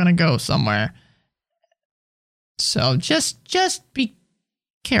somewhere, they're going to go somewhere. So just be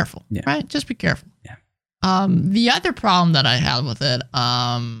careful, right? Just be careful. Yeah. The other problem that I have with it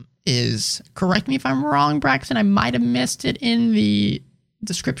is, correct me if I'm wrong, Braxton, I might have missed it in the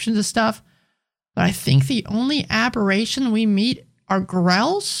descriptions of stuff, but I think the only aberration we meet are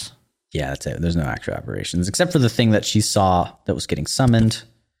Grells. Yeah, that's it. There's no actual aberrations, except for the thing that she saw that was getting summoned.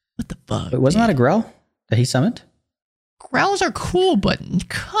 What the fuck? Wait, wasn't that a Grell that he summoned? Grells are cool, but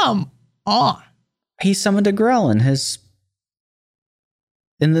come on. He summoned a Grell in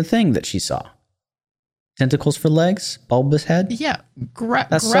the thing that she saw. Tentacles for legs, bulbous head. Yeah,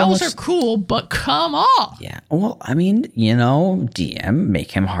 Grells are cool, but come on. Yeah, well, I mean, DM,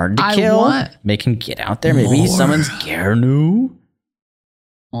 make him hard to kill. Make him get out there. Maybe he summons Garnu.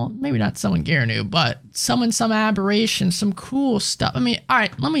 Well, maybe not summon Garnu, but summon some aberration, some cool stuff. I mean, all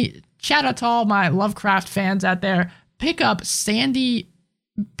right, let me shout out to all my Lovecraft fans out there. Pick up Sandy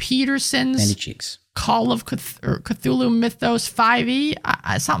Peterson's Sandy Cheeks. Call of Cthulhu Mythos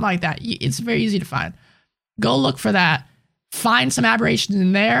 5e, something like that. It's very easy to find. Go look for that. Find some aberrations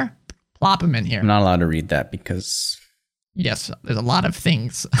in there. Plop them in here. I'm not allowed to read that because... Yes, there's a lot of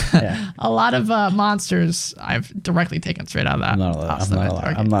things. Yeah. A lot of monsters I've directly taken straight out of that. I'm not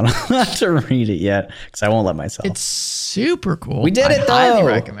allowed to read it yet because I won't let myself. It's super cool. We did it, though. I highly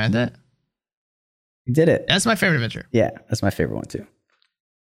recommend it. We did it. That's my favorite adventure. Yeah, that's my favorite one too.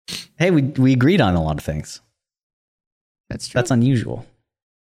 Hey, we agreed on a lot of things. That's true. That's unusual.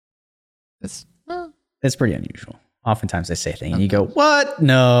 It's pretty unusual. Oftentimes I say a thing and you go, "What?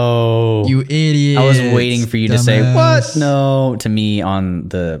 No, you idiot!" I was waiting for you to say, "What? No," to me on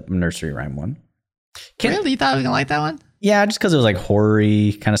the nursery rhyme one. Really? You thought I was gonna like that one? Yeah, just because it was like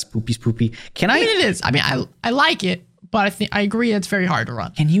horror-y, kind of spoopy. I mean, it is. I mean, I like it, but I agree it's very hard to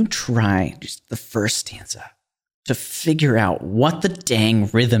run. Can you try just the first stanza to figure out what the dang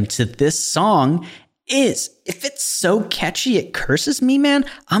rhythm to this song is? If it's so catchy it curses me, man,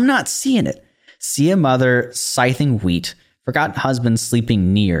 I'm not seeing it. See a mother scything wheat, forgotten husband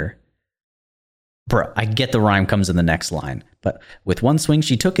sleeping near. Bro, I get the rhyme comes in the next line. But with one swing,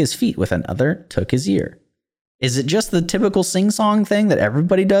 she took his feet. With another, took his ear. Is it just the typical sing-song thing that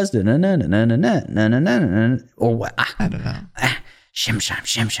everybody does? Or what? I don't know. Shim-shime,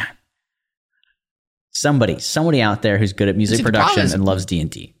 shim-shime. Somebody out there who's good at music production and loves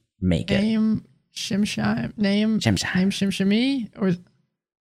D&D. Make it. Name Shimshime. Name Shimshime. Name Shimshimi. Or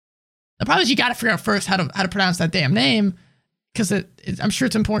the problem is you got to figure out first how to pronounce that damn name, because I'm sure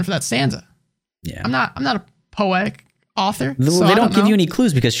it's important for that stanza. Yeah. I'm not a poetic author. They don't give you any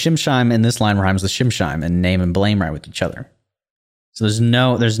clues because Shimshime in this line rhymes with Shimshime and name and blame rhyme with each other. So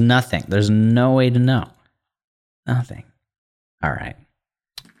there's nothing. There's no way to know. Nothing. All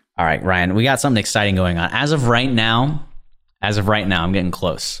right, Ryan, we got something exciting going on. As of right now, I'm getting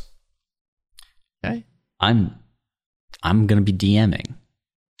close. Okay. I'm going to be DMing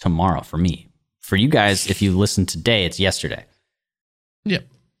tomorrow for me. For you guys, if you listen today, it's yesterday. Yep.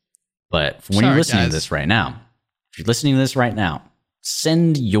 But when you're listening to this right now, if you're listening to this right now,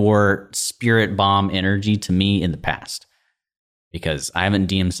 send your spirit bomb energy to me in the past, because I haven't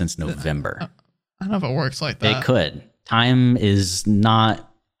DM'd since November. I don't know if it works like that. It could. Time is not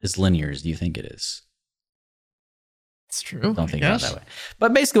as linear as you think it is. It's true. Don't think about it that way.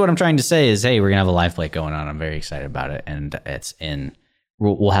 But basically what I'm trying to say is, hey, we're going to have a live play going on. I'm very excited about it. And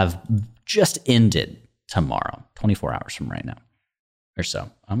we'll have just ended tomorrow, 24 hours from right now or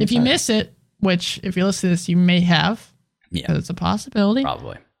so. If you miss it, which if you listen to this, you may have, because it's a possibility.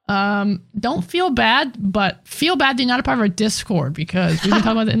 Probably. Don't feel bad, but feel bad that you're not a part of our Discord, because we've been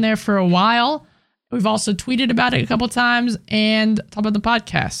talking about it in there for a while. We've also tweeted about it a couple times and talked about the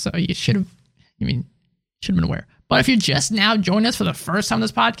podcast. So you should have been aware. But if you're just now joining us for the first time on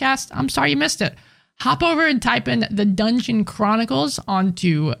this podcast, I'm sorry you missed it. Hop over and type in the Dungeon Chronicles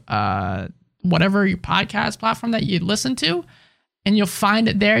onto whatever your podcast platform that you listen to, and you'll find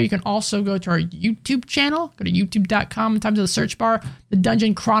it there. You can also go to our YouTube channel. Go to youtube.com and type into the search bar the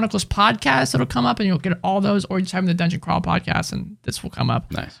Dungeon Chronicles podcast. It'll come up, and you'll get all those, or you type in the Dungeon Crawl podcast, and this will come up.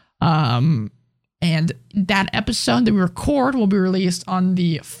 Nice. And that episode that we record will be released on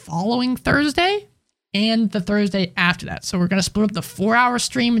the following Thursday and the Thursday after that. So we're going to split up the 4-hour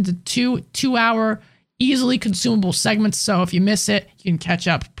stream into two 2-hour easily consumable segments. So if you miss it, you can catch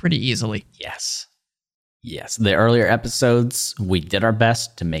up pretty easily. Yes. The earlier episodes, we did our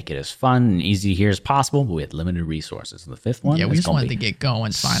best to make it as fun and easy to hear as possible, but we had limited resources. The fifth one, we just wanted to get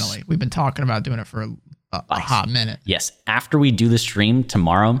going finally. We've been talking about doing it for a hot minute. Yes. After we do the stream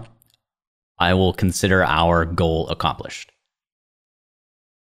tomorrow, I will consider our goal accomplished,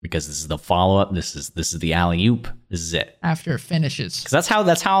 because this is the follow-up. This is the alley-oop. This is it. After it finishes. Because that's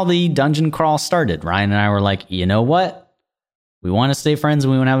how the dungeon crawl started. Ryan and I were like, you know what? We want to stay friends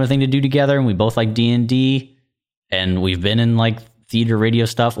and we want to have a thing to do together, and we both like D&D, and we've been in like theater, radio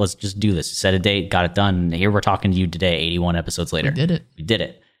stuff. Let's just do this. Set a date, got it done. And here we're talking to you today, 81 episodes later. We did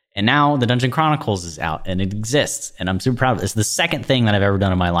it. And now the Dungeon Chronicles is out and it exists, and I'm super proud of it. It's the second thing that I've ever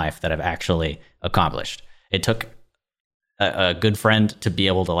done in my life that I've actually accomplished. It took a good friend to be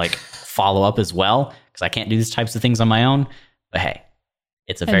able to like follow up as well, because I can't do these types of things on my own. But hey,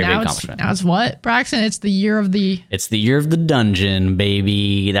 it's a very big accomplishment. Now it's what, Braxton? It's the year of the dungeon,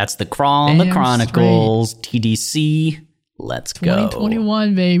 baby. That's the Crawl and the Chronicles, straight. TDC. Let's go.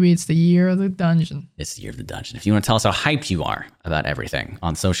 2021, baby. It's the year of the dungeon. It's the year of the dungeon. If you want to tell us how hyped you are about everything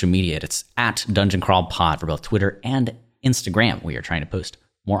on social media, it's at Dungeon Crawl Pod for both Twitter and Instagram. We are trying to post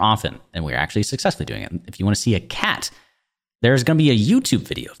more often, and we're actually successfully doing it. If you want to see a cat, there's going to be a YouTube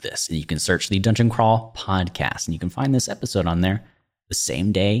video of this, and you can search the Dungeon Crawl Podcast, and you can find this episode on there the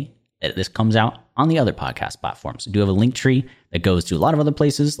same day that this comes out on the other podcast platforms. We do have a link tree that goes to a lot of other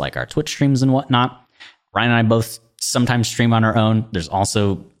places, like our Twitch streams and whatnot. Ryan and I both sometimes stream on our own. There's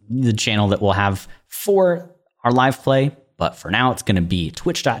also the channel that we'll have for our live play, but for now it's going to be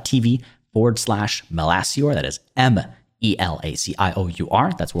twitch.tv/Melasior. That is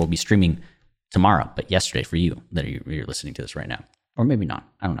MELACIOUR. That's where we'll be streaming tomorrow, but yesterday for you that you're listening to this right now. Or maybe not.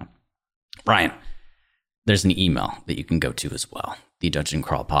 I don't know. Ryan, there's an email that you can go to as well.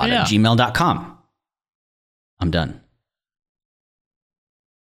 thedungeoncrawlpod@gmail.com. I'm done.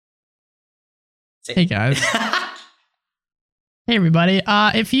 Hey, guys. Hey, everybody.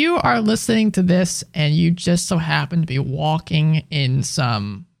 If you are listening to this and you just so happen to be walking in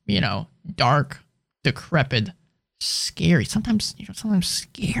some, dark, decrepit, scary, sometimes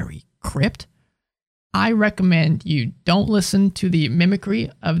scary crypt, I recommend you don't listen to the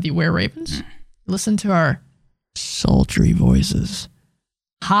mimicry of the were-ravens. Listen to our sultry voices.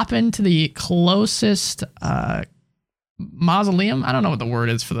 Hop into the closest mausoleum. I don't know what the word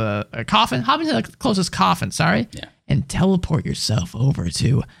is for the coffin. Hop into the closest coffin, sorry. Yeah. And teleport yourself over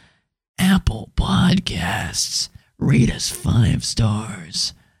to Apple Podcasts. Rate us 5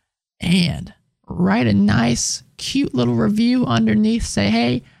 stars. And write a nice, cute little review underneath. Say,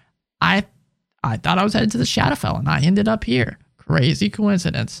 hey, I thought I was headed to the Shadowfell and I ended up here. Crazy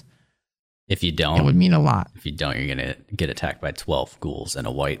coincidence. If you don't, it would mean a lot. If you don't, you're going to get attacked by 12 ghouls and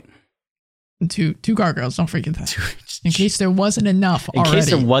a white. And two gargoyles, don't forget that. In case there wasn't enough already. In case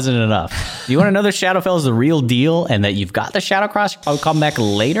there wasn't enough. You want to know the Shadowfell is the real deal and that you've got the Shadowcross, you'll probably come back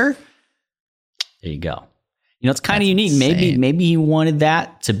later? There you go. You know, it's kind of unique. Insane. Maybe he wanted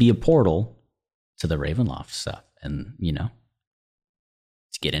that to be a portal to the Ravenloft stuff. And, you know,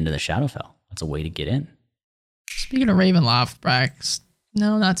 to get into the Shadowfell. That's a way to get in. Speaking of Ravenloft, Brax.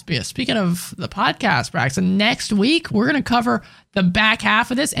 No, not to be. Speaking of the podcast, Braxton, next week we're going to cover the back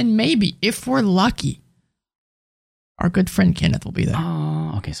half of this, and maybe, if we're lucky, our good friend Kenneth will be there.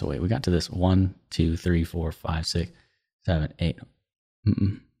 Oh, okay. So wait, we got to this 1, 2, 3, 4, 5, 6, 7, 8.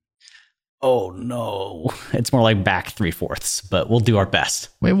 Oh no, it's more like back 3/4, but we'll do our best.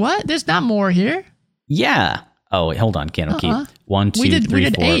 Wait, what? There's not more here. Yeah. Oh, wait, hold on, Candlekeep. 1, 2, 3,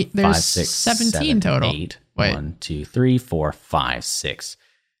 4, 8. 5, There's 6, 17 7, total. 8. Wait. 1, 2, 3, 4, 5, 6,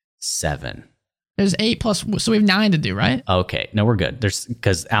 7. There's 8 plus, so we have 9 to do, right? Okay, no, we're good. There's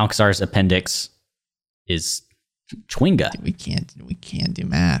because Alxar's appendix is Chwinga. Dude, we can't do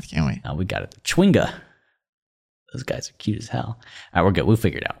math, can we? No, we got it. Chwinga. Those guys are cute as hell. All right, we're good. We'll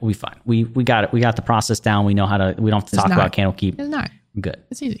figure it out. We'll be fine. We got it. We got the process down. We know how to. We don't have to talk about Candlekeep. It's 9. Good.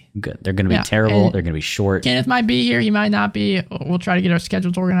 It's easy. Good. They're going to be terrible. They're going to be short. Kenneth might be here. He might not be. We'll try to get our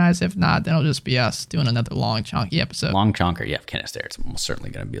schedules organized. If not, then it'll just be us doing another long, chunky episode. Long chunker. Yeah, if Kenneth's there, it's almost certainly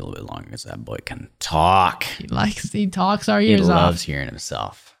going to be a little bit longer because that boy can talk. He talks our ears off. He loves hearing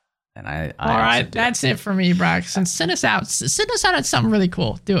himself. And I all right, that's it for me, Braxton. Send us out. Send us out at something really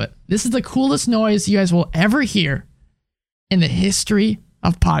cool. Do it. This is the coolest noise you guys will ever hear in the history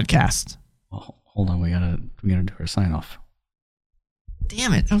of podcasts. Well, hold on. We gotta do our sign off.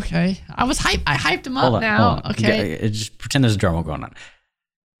 Damn it. Okay. I hyped him up now. Okay. Just pretend there's a drum roll going on.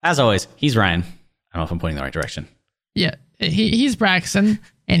 As always, he's Ryan. I don't know if I'm pointing in the right direction. Yeah. He's Braxton.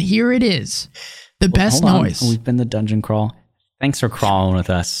 And here it is. The best noise. We've been the dungeon crawl. Thanks for crawling with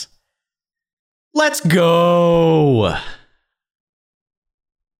us. Let's go.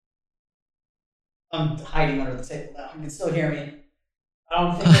 I'm hiding under the table now. You can still hear me. I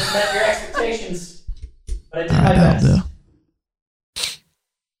don't think it's met your expectations, but I did my best.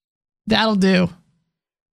 That'll do.